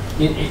from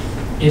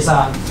it's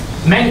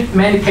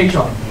many pages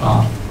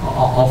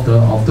of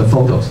the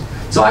photos.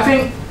 So I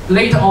think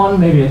later on,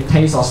 maybe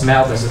taste or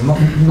smell is it's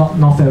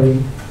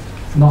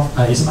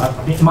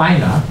a bit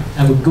minor,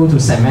 and we'll go to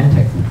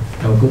semantic,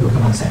 and we'll go to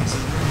common sense.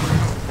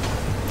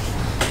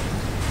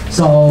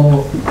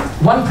 So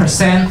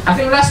 1%, I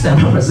think less than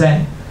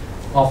 1%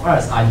 of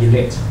us are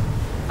elite.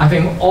 I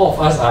think all of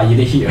us are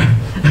elite here.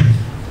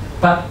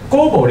 But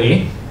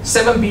globally,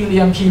 7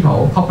 billion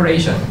people,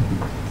 population,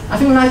 I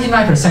think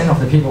 99% of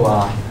the people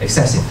are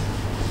excessive.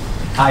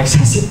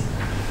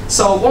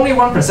 So only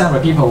 1% of the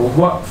people will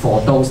work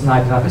for those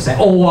 99%,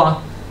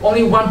 or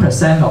only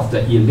 1% of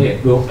the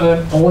elite will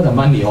earn all the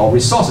money or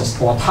resources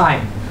or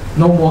time.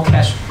 No more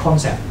cash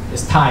concept,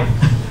 it's time.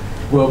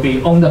 Will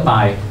be owned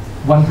by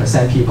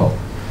 1% people.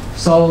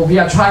 So we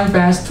are trying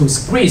best to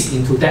squeeze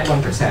into that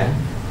 1%,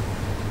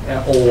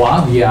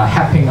 or we are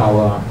helping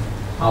our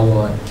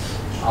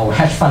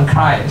hedge fund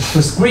clients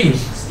to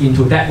squeeze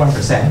into that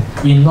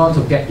 1% in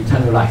order to get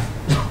eternal life.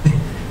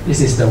 This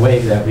is the way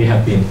that we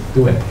have been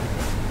doing.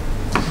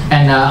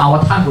 And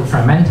our time to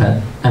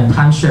fragmented and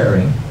time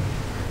sharing,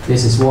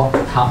 this is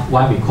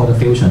why we call the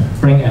fusion,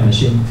 brain and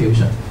machine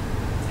fusion.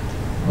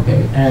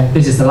 Okay, and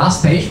this is the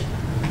last page.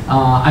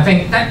 I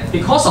think that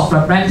because of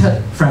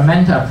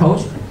fragmented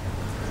approach,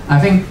 I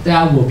think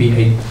there will be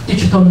a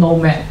digital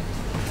nomad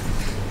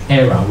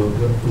era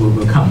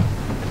will come.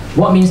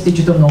 What means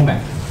digital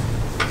nomad?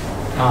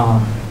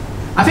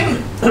 I think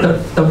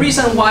the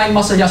reason why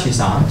Master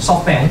Yashi-san,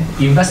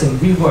 SoftBank, invest in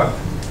WeWork,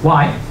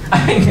 why?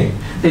 I think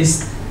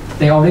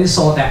they already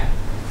saw that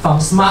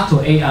from smart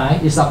to AI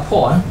is a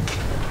pawn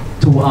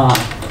to a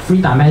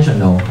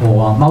three-dimensional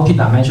or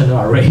multi-dimensional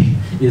array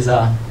is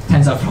a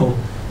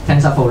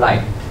TensorFlow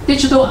like.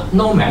 Digital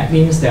nomad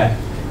means that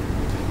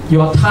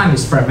your time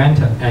is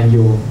fragmented, and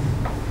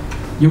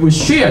you will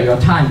share your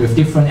time with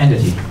different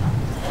entities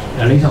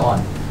later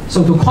on.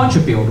 So to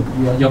contribute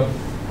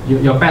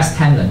your best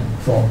talent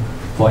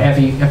for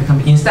every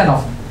company, instead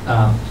of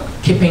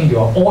keeping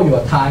all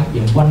your time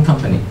in one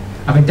company.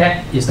 I mean,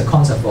 that is the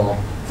concept for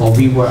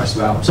WeWork as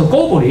well. So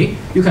globally,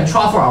 you can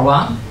travel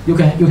around. You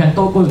can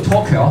go to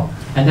Tokyo,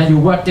 and then you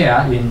work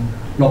there in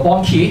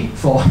Roppongi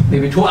for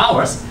maybe 2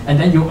 hours, and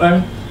then you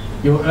earn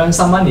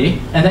some money,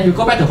 and then you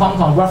go back to Hong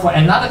Kong, work for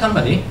another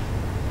company.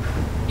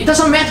 It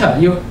doesn't matter.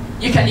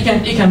 It can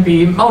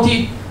be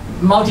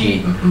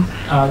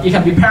it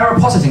can be parallel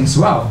processing as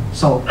well.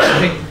 So I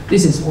think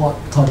this is what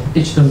called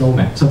digital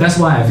nomad. So that's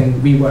why I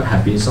think WeWork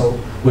have been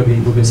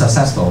will be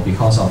successful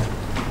because of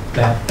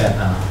that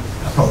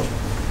approach.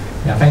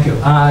 Yeah, thank you.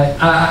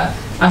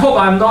 I hope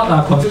I'm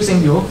not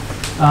confusing you.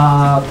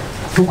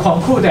 To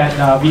conclude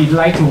that we'd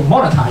like to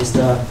monetize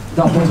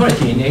the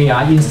opportunity in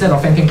AI instead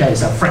of thinking that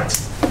it's a threat.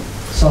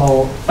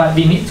 So, but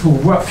we need to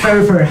work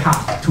very, very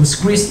hard to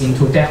squeeze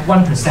into that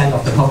 1%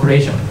 of the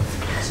population.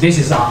 So this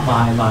is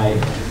my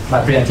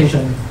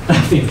presentation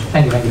theme.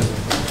 Thank you, thank you.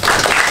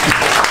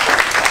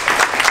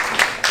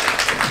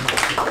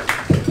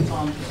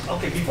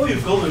 Okay, before you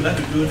go, we'd like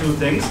to do two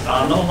things.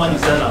 Number one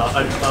is that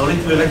I would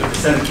really like to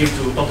present a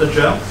gift to Dr.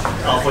 Cheung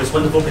for his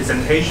wonderful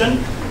presentation.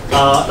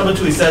 Number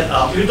two is that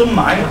if you don't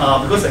mind,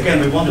 because again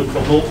we want to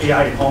promote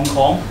AI in Hong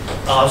Kong,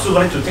 so we'd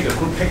like to take a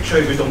good picture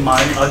if you don't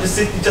mind. Just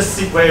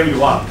sit where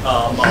you are.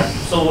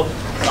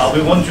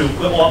 We want to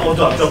do our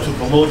job to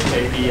promote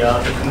the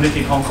community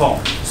in Hong Kong.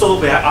 So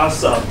may I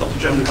ask Dr.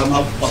 Cheung to come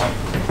up?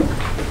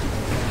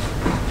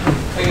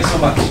 Thank you so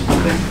much.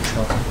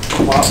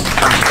 Wow.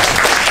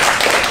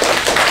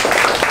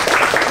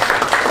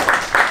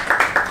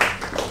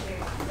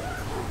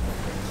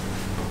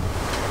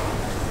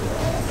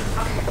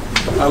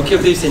 I'll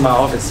keep this in my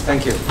office.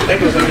 Thank you.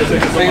 Thank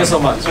you so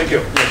much. Thank you.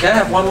 Can I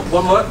have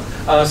one word?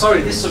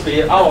 Sorry, this should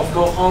be Out of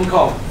Go Hong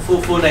Kong,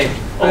 full name.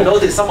 I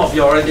noticed some of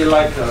you already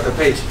like the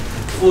page.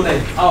 Full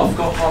name, Out of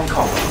Go Hong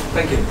Kong.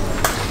 Thank you.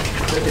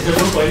 Is there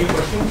room for any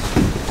questions?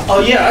 Oh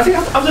yeah, I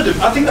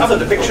think after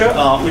the picture,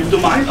 if you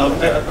don't mind,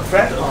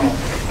 Fred,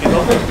 you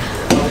know.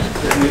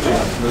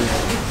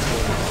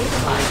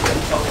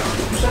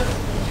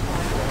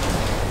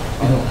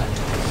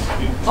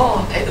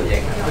 Thấy tụi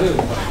vậy.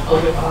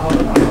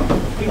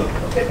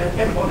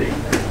 Everybody.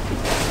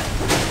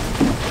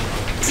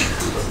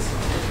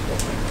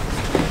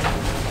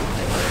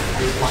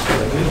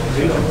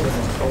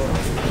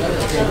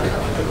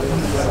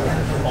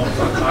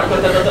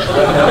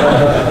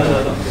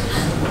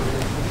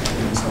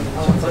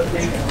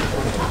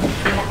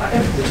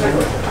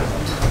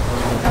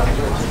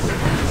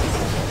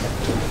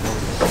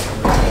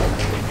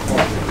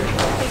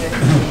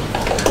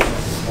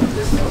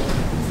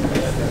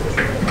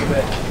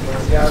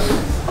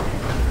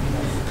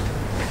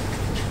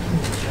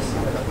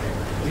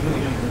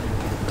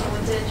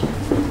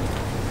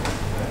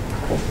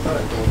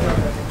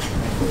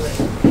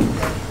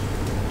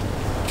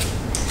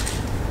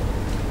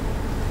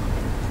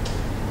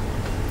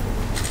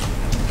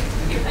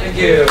 Thank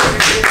you.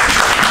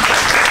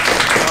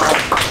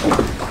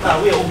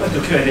 Now we are open to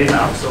Q&A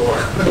now, so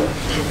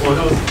for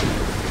those,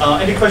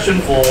 any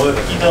question for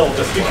either of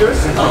the speakers?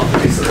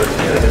 This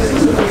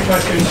is a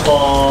question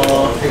for.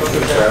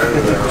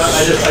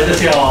 I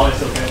just hear all.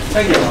 It's okay.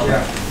 Thank you.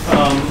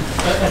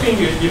 I think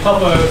you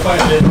cover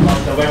quite a bit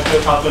about the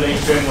vector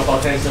calculation,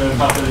 about tensor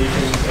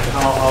calculations, and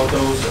how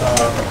those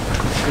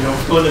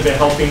going to be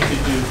helping to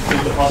do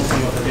the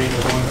processing of the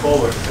data going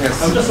forward.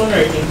 Yes. I'm just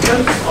wondering, in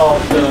terms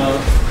of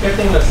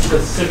getting the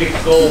specific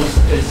goals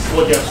is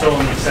what you have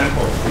shown in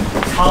example.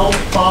 How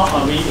far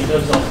are we in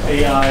terms of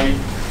AI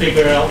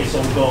figuring out its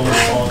own goals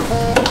or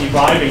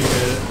deriving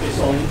its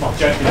own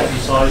objectives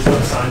besides the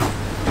assigned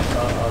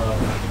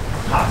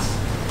tasks?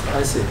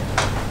 I see.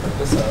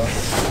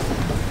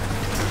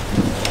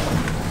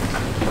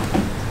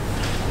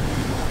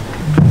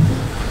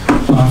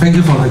 Thank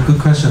you for the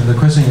good question. The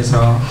question is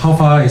how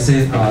far is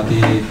it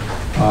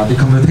the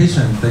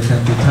computation that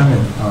can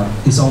determine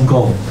its own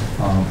goal.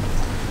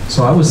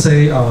 So I would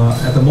say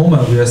at the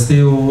moment we are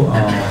still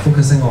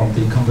focusing on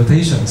the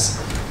computations.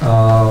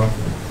 I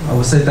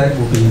would say that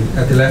will be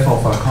at the level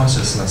of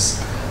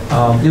consciousness.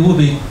 It will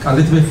be a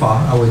little bit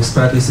far. I would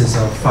expect this is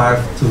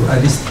 5 to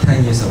at least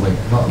 10 years away,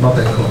 not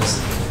that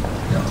close.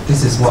 Yeah,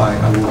 this is why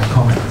I will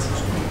comment.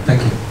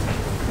 Thank you.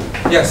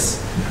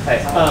 Yes. Hey,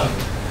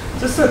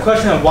 just a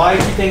question of why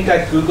do you think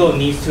that Google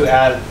needs to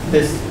add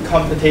this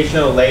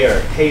computational layer,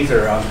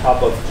 Taser, on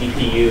top of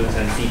GPUs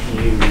and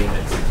CPU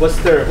units?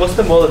 What's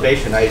the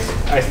motivation? I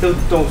still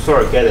don't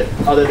sort of get it,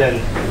 other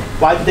than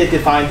why did they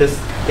define this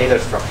data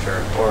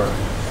structure or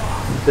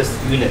this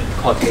unit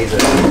called Taser?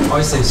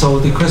 I see. So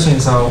the question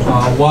is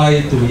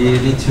why do we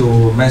need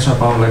to mention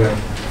about like a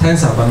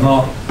tensor but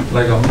not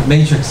like a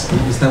matrix?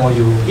 Is that what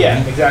you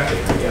mean? Exactly.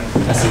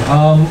 Yeah. I see.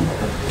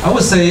 I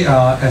would say,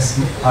 as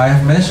I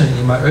have mentioned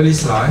in my early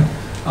slide,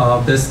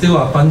 there's still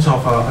a bunch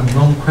of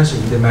unknown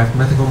questions in the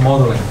mathematical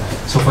modeling.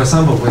 So for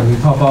example, when we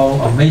talk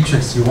about a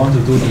matrix, you want to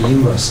do the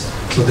inverse.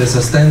 So there's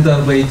a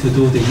standard way to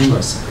do the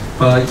inverse.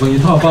 But when you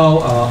talk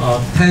about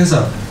a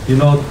tensor,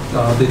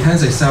 the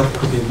tensor itself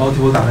could be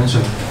multiple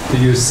dimensions. Do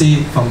you see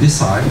it from this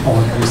side, or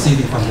you see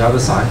it from the other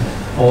side?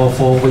 Or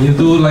for when you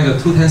do like a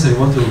two tensor, you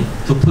want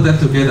to put them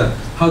together,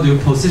 how do you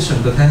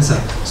position the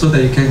tensor so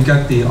that you can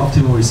get the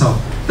optimal result?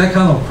 That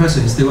kind of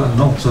question is still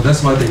unknown. So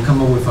that's why they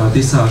come up with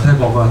this type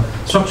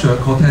of structure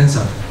called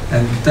tensor.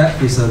 And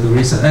that is the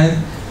reason.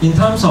 And in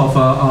terms of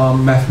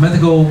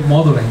mathematical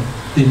modeling,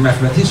 the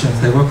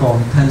mathematicians, they work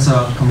on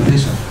tensor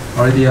computation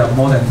already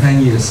more than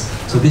 10 years.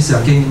 So this is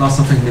again not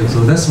something new.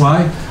 So that's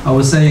why I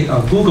would say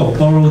Google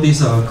borrowed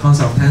this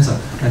concept of tensor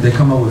and they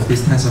come up with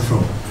this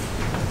TensorFlow.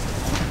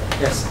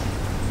 Yes.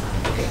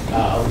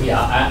 We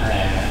are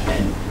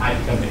an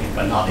IT company,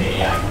 but not the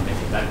AI company.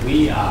 But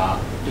we are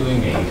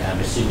doing a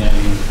machine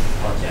learning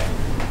project,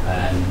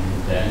 and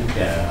then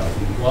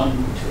we want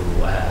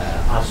to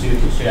ask you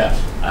to share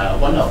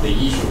one of the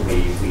issues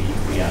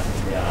we are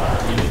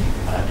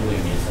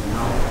doing is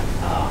now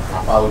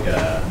about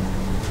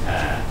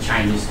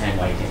Chinese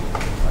handwriting.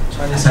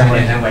 Chinese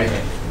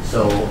handwriting.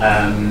 So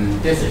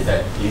this is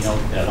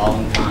the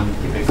long time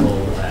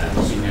typical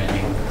machine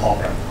learning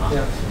problem.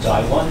 Yeah. So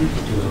I want to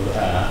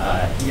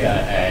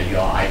hear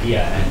your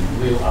idea and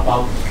view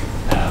about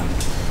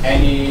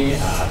any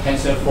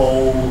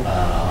TensorFlow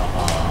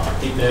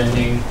deep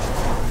learning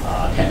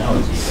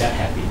technologies that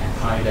have been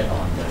applied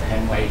on the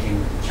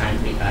handwriting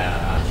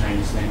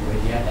Chinese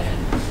language yet?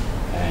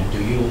 And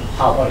do you,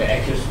 how about the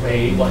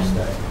accuracy? What's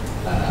the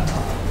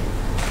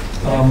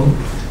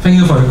Thank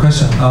you for your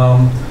question.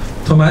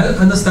 To my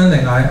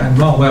understanding, I'm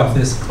not aware of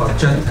this, but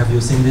Jen, have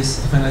you seen this,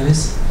 something like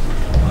this?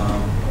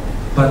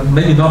 But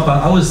maybe not,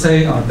 but I would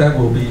say that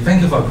will be,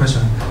 thank you for the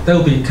question, that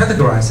will be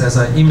categorized as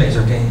an image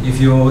again. If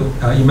you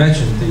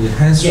imagine the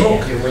hand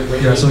stroke,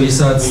 so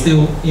it's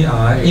still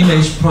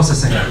image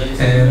processing.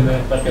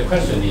 But the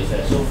question is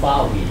that so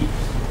far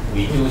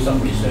we do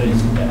some research,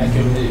 the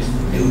accuracy is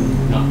still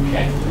not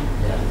checked.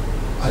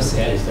 Yeah. So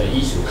that is the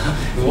issue.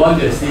 We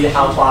want to see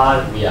how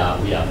far we are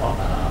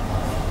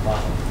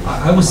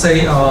I would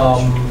say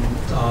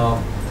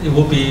it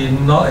will be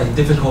not a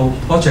difficult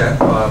project,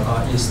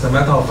 but it's the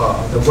matter of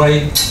the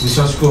right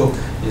research group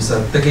is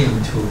digging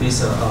into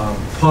this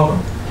problem.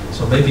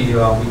 So maybe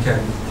we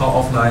can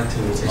talk offline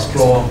to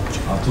explore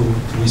to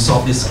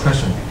resolve this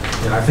question.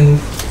 Yeah, I think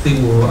they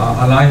will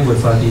align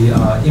with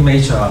the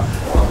image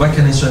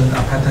recognition,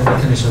 pattern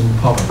recognition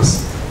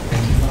problems.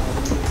 Thank you.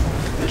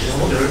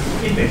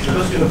 The image,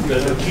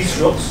 because the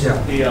keystrokes,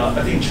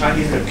 I think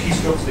Chinese have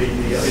keystrokes,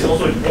 it's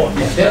also important.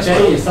 Yes,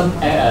 there is some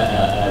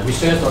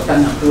research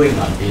doing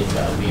on this.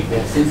 We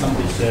have seen some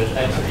research,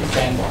 actually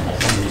sample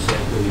some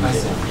research doing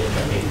this.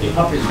 They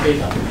publish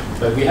data,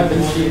 but we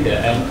haven't seen the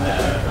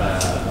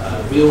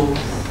real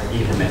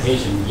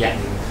implementation yet.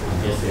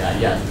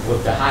 Yes,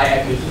 with the high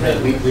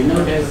accuracy, we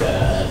know there's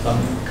some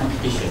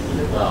competition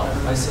as well.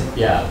 I see.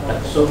 Yeah,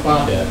 but so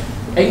far the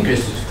English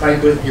is quite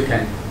good. You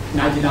can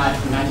 98%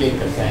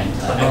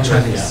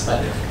 accuracy,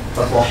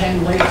 but for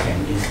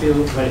handwriting, it's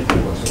still very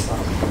poor so far.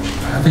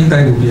 I think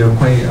that will be a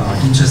quite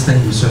interesting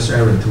research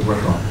area to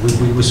work on.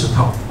 We should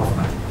talk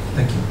offline.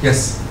 Thank you.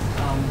 Yes.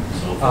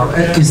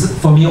 Is it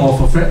for me or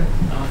for Fred?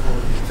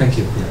 Thank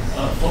you.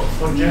 Yeah.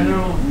 For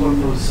general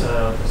purpose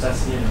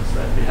processing units,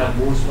 right? We have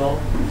Moore's law.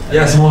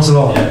 Yes, Moore's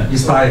law.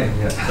 It's dying.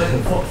 Yeah.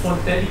 So for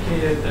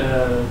dedicated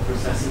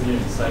processing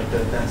units, like the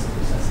tensor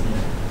processing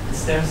unit,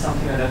 is there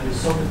something like that? We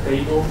saw the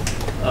table,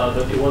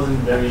 but it wasn't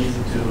very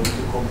easy to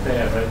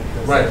compare, right?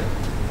 Because, right.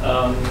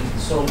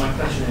 So my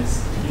question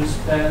is, you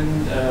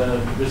spend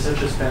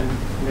researchers spend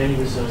many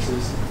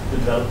resources to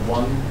develop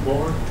one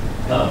board,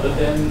 but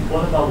then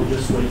what about we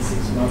just wait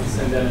 6 months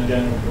and then a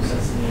general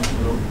processing unit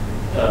will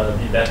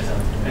be better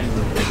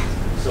anyway?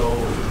 So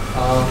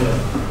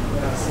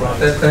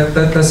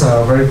that's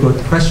a very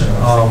good question.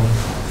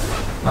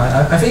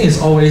 I think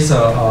it's always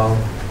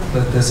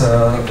there's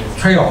a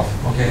trade-off,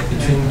 okay,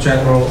 between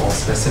general or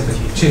specific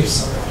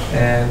chips,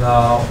 and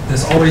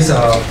there's always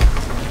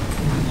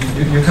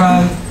you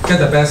can't get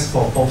the best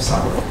for both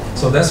sides.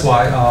 So that's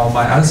why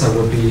my answer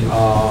would be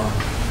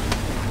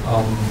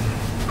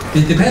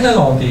dependent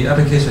on the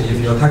application. If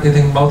you're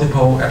targeting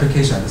multiple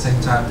applications at the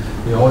same time,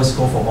 we always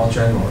go for more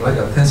general, like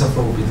a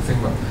TensorFlow would be the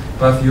thing.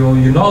 But if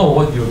you know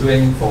what you're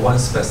doing for one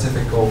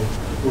specific goal,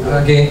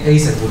 again,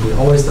 ASIC will be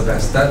always the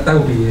best. That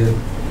will be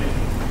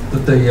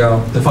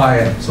the far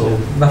end, so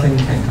nothing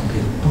can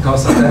compete,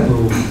 because that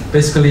will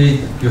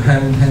basically you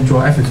hand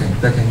draw everything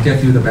that can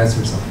get you the best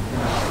result.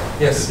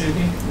 Yes. Do you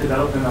think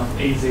development of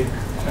ASIC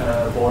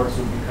boards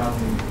will become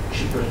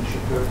cheaper and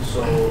cheaper?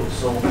 So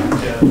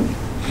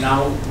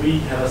now we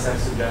have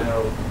access to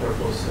general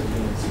purpose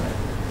units, right?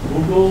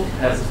 Google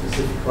has a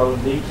specific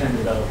problem; they can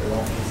develop their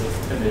own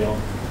ASIC and their own.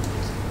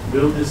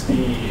 Will this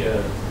be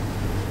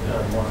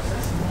more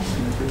accessible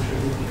in the future?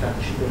 Will it become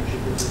cheaper and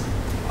cheaper?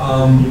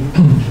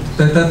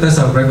 That's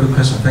a very good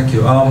question. Thank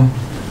you.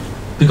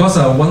 Because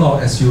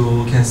as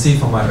you can see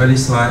from my early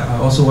slide, I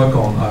also work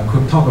on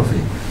cryptography.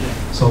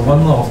 Yeah. So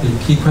one of the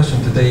key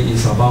questions today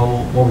is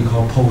about what we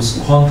call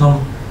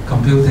post-quantum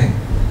computing.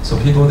 So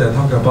people that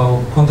talk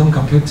about quantum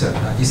computer,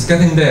 it's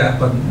getting there,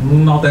 but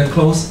not that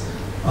close.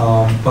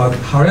 But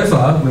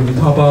however, when we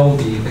talk about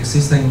the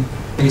existing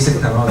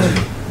ASIC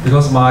technology,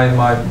 because my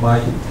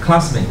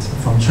classmates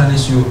from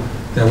Chinese U,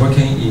 they're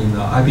working in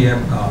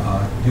IBM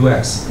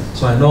US,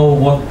 so I know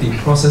what the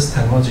process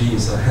technology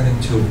is heading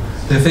to.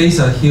 They face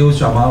a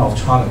huge amount of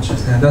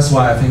challenges, and that's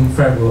why I think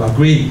Fred will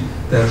agree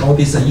that all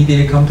these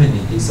EDA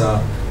company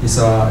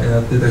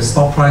the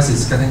stock price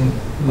is getting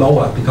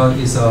lower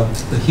because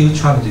the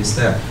huge challenge is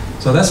there.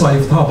 So that's why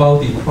if you talk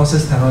about the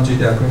process technology,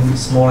 they are going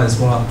smaller and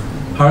smaller.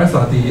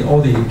 However,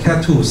 all the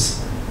CAD tools,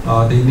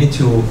 they need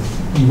to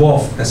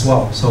evolve as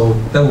well. So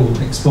that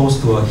will expose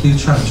to a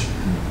huge challenge.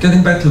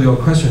 Getting back to your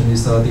question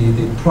is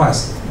the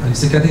price.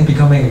 Is it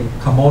becoming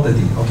a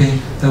commodity? Okay,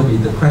 that will be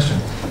the question.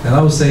 And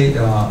I would say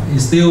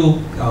it's still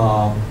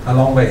a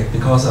long way,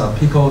 because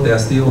people, they are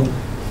still,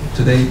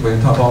 today when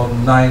you talk about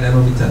 9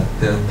 nanometer,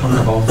 they're talking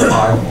about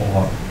 5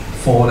 or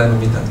 4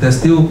 nanometer. They're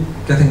still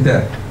getting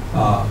there.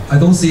 I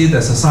don't see it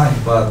as a sign,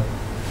 but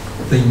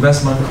the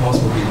investment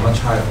cost will be much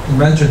higher.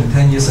 Imagine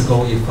 10 years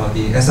ago, if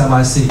the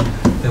SMIC,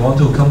 they want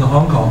to come to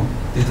Hong Kong,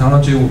 the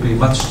technology will be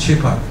much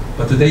cheaper.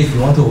 But today, if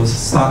you want to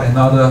start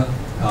another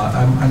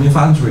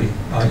foundry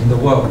in the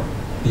world,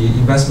 the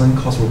investment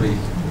cost will be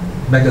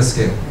mega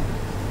scale.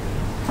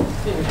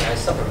 I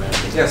supplement?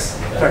 Yes.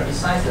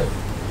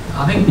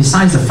 I think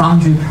besides the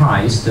foundry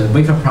price, the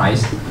wafer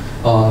price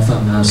of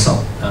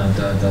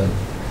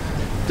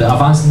the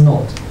advanced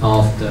node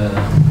of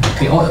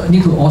they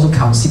need to also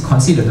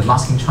consider the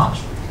masking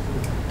charge.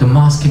 The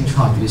masking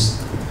charge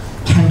is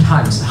 10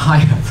 times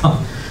higher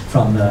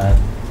from the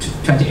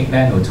 28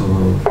 nano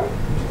to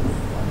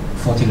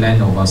 14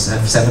 nano or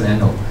 7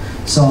 nano.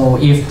 So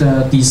if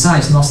the design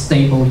is not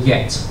stable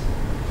yet,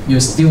 you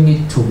still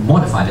need to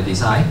modify the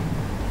design,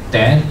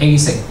 then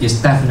ASIC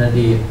is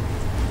definitely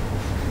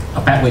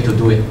a bad way to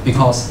do it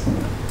because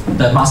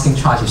the masking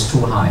charge is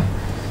too high.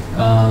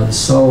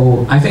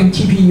 So I think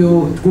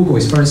TPU, Google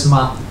is very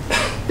smart.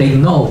 They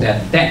know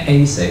that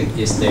ASIC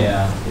is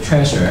their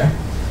treasure.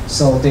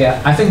 So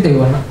I think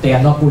they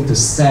are not going to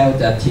sell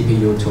that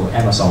TPU to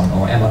Amazon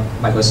or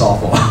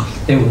Microsoft, or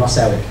they will not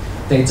sell it.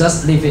 They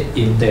just leave it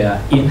in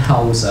their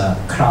in-house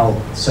cloud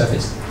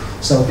service.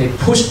 So they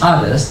push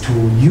others to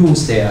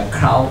use their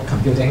cloud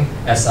computing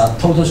as a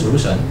total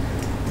solution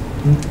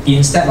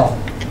instead of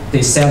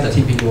they sell the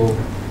TPU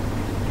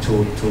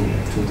to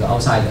the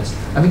outsiders.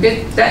 I mean,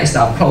 that is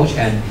the approach,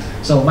 and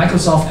so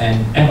Microsoft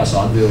and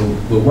Amazon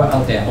will work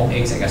out their own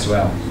ASIC as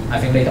well, I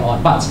think later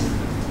on. But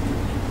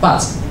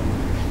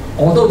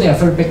although they are a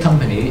very big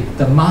company,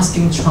 the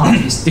masking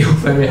charge is still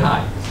very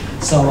high.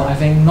 So I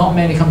think not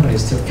many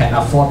companies still can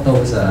afford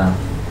those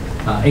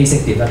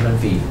ASIC development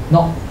fee.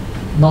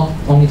 Not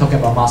only talking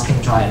about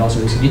masking charge, and also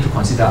you need to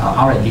consider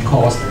our R&D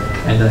cost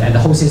and the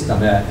whole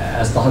system,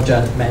 as Dr.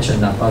 John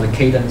mentioned about the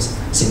cadence,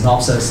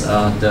 synopsis,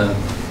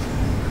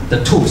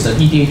 the tools, the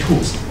EDA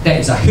tools. That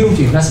is a huge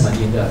investment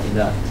in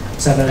the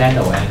 7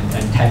 nano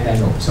and 10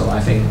 nano. So I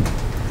think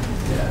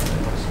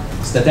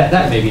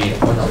that may be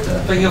one of the.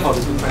 Thank you for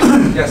the good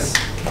question. Yes.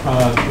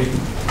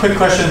 Quick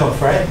question for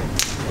Fred.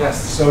 Yes.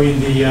 So in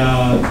the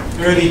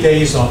early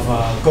days of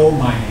gold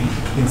mining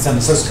in San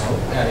Francisco,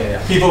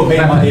 people who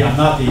make money are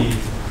not the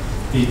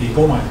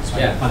gold miners,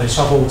 right? Are the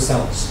shovel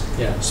sellers.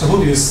 Yeah. So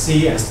who do you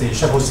see as the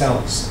shovel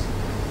sellers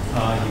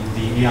in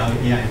the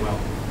AI world?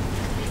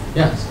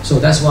 Yeah, so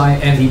that's why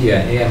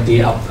NVIDIA and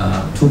AMD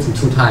up 2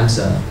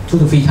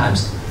 to 3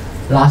 times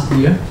last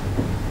year.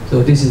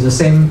 So this is the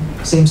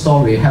same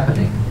story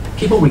happening.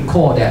 People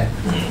recall that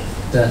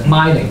the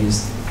mining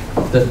is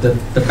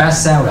the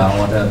best seller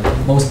or the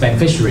most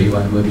beneficiary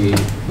one will be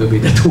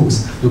the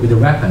tools, will be the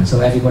weapon. So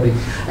everybody,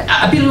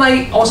 a bit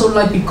like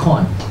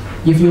Bitcoin.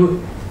 If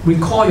you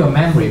recall your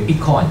memory,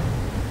 Bitcoin,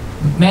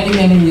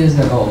 many years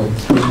ago,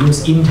 we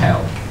used Intel,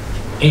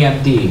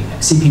 AMD,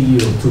 CPU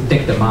to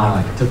take the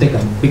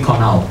Bitcoin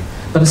out.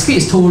 But the speed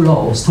is too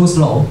low, it's too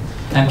slow,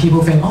 and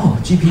people think, oh,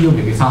 GPU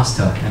will be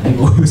faster, and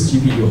people use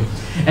GPU.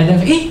 And then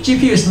if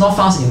GPU is not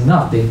fast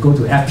enough, they go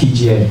to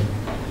FPGA,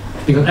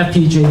 because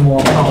FPGA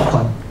more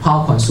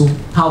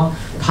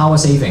power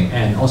saving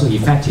and also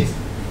effective,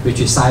 which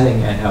is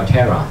Xilinx and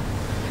Altera.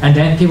 And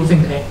then people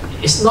think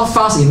it's not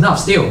fast enough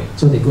still,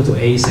 so they go to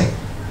ASIC.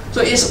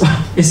 So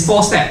it's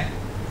 4 steps.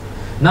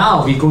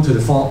 Now we go to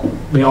the 4.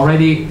 We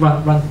already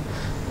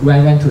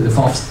went to the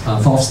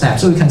fourth step.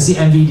 So you can see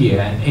NVIDIA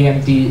and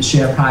AMD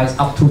share price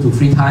up 2 to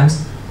 3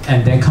 times,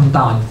 and then come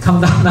down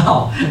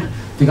now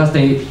because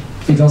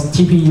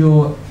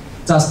TPU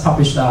just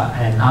published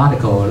an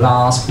article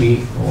last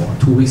week or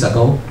 2 weeks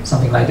ago,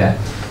 something like that,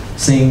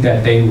 saying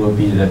that they will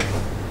be the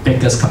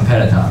biggest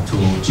competitor to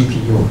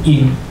GPU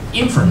in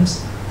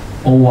inference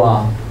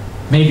or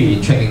maybe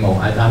in training mode.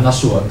 I'm not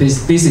sure.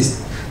 This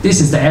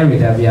is the area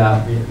that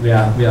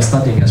we are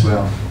studying as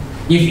well.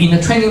 If in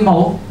the training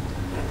mode,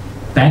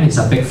 then it's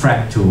a big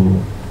threat to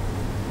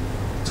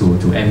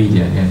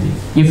NVIDIA and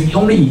AMD. If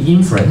only in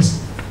inference,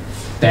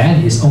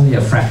 then it's only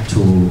a threat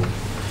to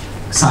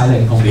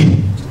Xilinx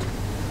only.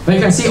 But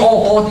you can see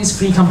all these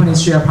 3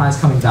 companies' share price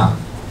coming down.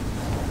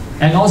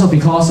 And also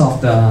because of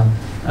the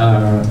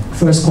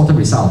first quarter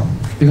result,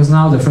 because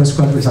now the first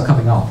quarter result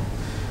coming out.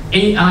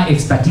 AI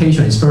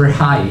expectation is very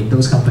high in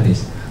those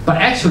companies. But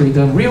actually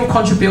the real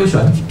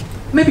contribution,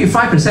 maybe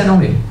 5%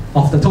 only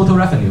of the total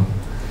revenue.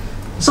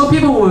 So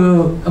people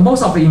will,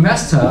 most of the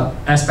investor,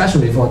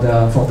 especially for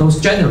those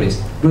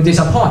generalists, will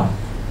disappoint.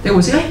 They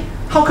will say, hey,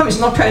 how come it's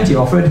not 20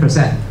 or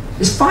 30%?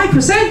 It's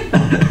 5%.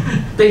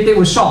 they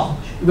will shock.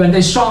 When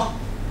they shock,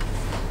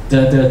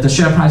 the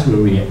share price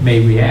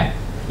may react.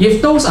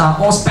 If those are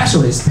all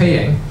specialists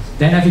paying,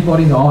 then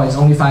everybody knows, oh, it's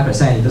only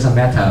 5%. It doesn't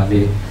matter.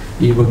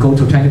 It will go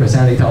to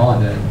 20% later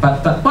on.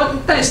 But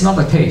that is not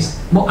the case.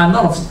 A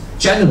lot of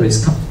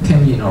generalists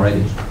came in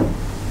already.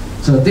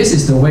 So this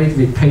is the way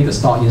we pay the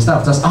stock instead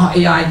of just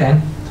AI.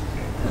 Then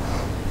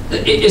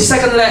it's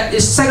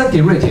second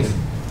derivative.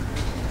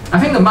 I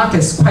think the market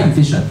is quite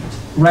efficient,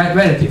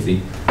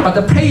 relatively, but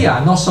the player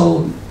are not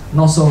so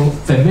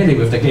familiar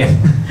with the game.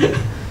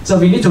 So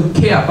we need to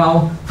care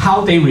about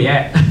how they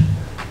react.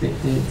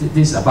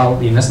 This is about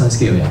the investment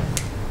skill. Yeah.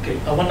 Okay.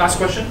 One last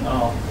question.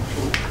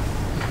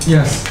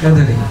 Yes,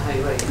 Anthony.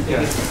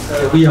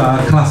 We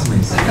are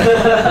classmates.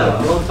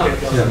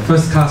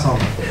 First class on.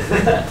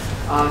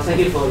 Thank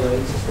you for your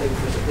interesting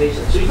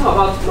presentation. So you talk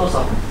about lots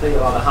of things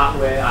about the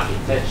hardware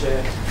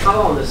architecture. How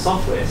about on the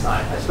software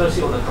side,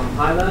 especially on the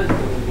compiler,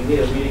 you need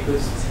a really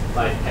good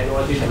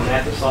technology to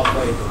map the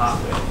software into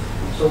hardware.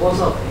 So what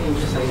sort of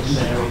interesting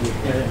scenario you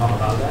can talk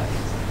about that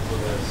on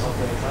the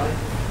software side?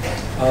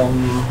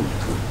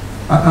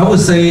 I would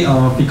say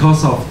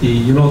because of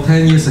the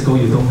 10 years ago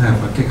you don't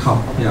have a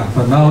Github,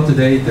 but now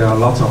today there are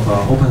lots of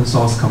open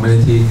source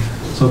community.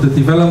 So the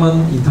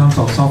development in terms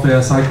of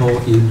software cycle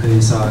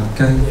is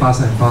getting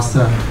faster and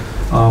faster.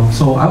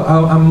 So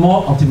I'm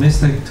more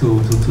optimistic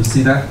to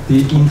see that.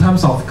 In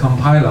terms of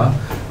compiler,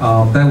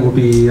 that will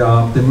be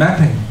the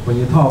mapping. When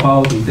you talk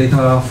about the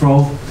data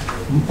flow,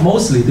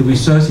 mostly the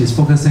research is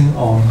focusing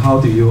on how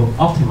do you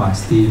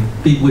optimize the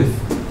bit width.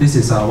 This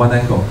is one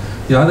angle.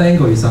 The other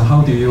angle is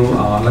how do you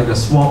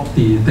swap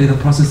the data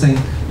processing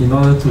in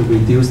order to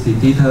reduce the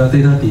data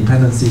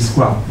dependencies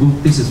graph.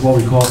 This is what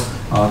we call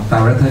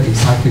directed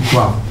acyclic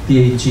graph,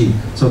 DAG.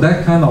 So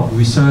that kind of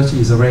research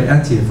is very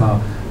active. But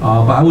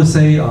I would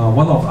say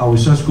one of our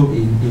research group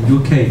in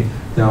UK,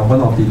 they are one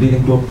of the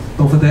leading group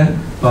over there.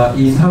 But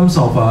in terms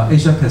of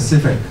Asia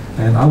Pacific,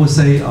 and I would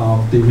say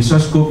the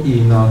research group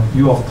in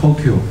U of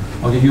Tokyo,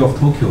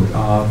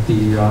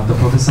 the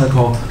professor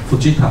called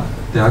Fujita,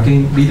 they are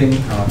again leading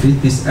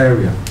this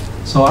area.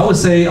 So I would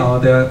say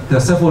there are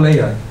several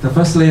layers. The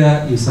first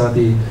layer is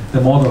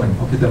the modeling,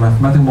 the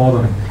mathematical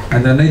modeling.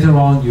 And then later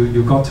on,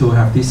 you got to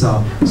have this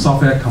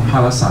software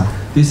compiler side.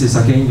 This is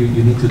again,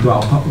 you need to do a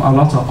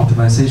lot of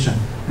optimization.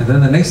 And then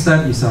the next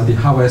step is the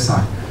hardware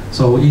side.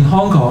 So in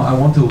Hong Kong, I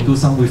want to do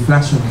some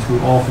reflection to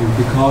all of you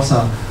because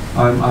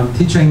I'm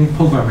teaching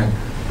programming.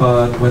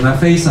 But when I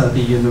face the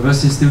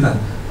university student,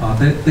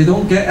 they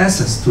don't get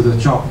access to the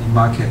job in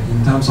market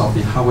in terms of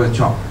the hardware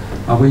job.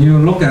 When you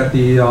look at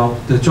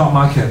the job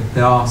market,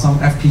 there are some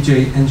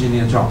FPGA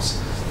engineer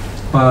jobs.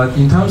 But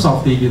in terms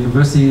of the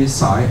university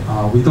side,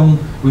 we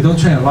don't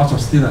train a lot of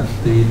students.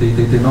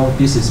 They know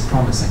this is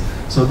promising.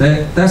 So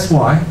that's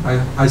why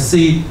I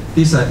see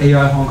this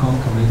AI Hong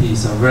Kong community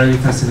is very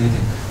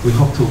fascinating. We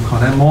hope to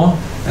connect more,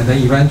 and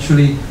then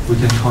eventually we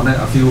can connect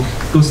a few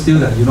good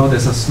students.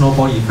 There's a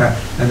snowball effect.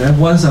 And then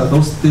once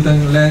those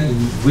students land in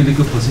really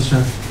good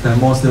position, then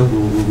more students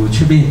will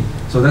chip in.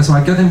 So that's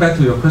why, getting back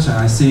to your question,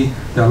 I see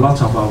there are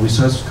lots of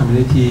research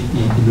community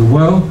in the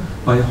world,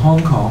 but in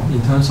Hong Kong,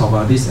 in terms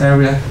of this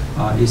area,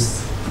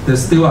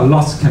 there's still a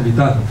lot can be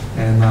done.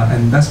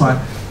 And that's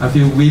why I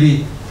feel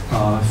really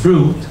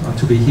thrilled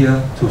to be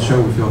here to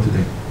share with you all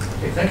today.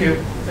 Okay, thank you.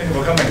 Thank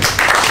you for coming.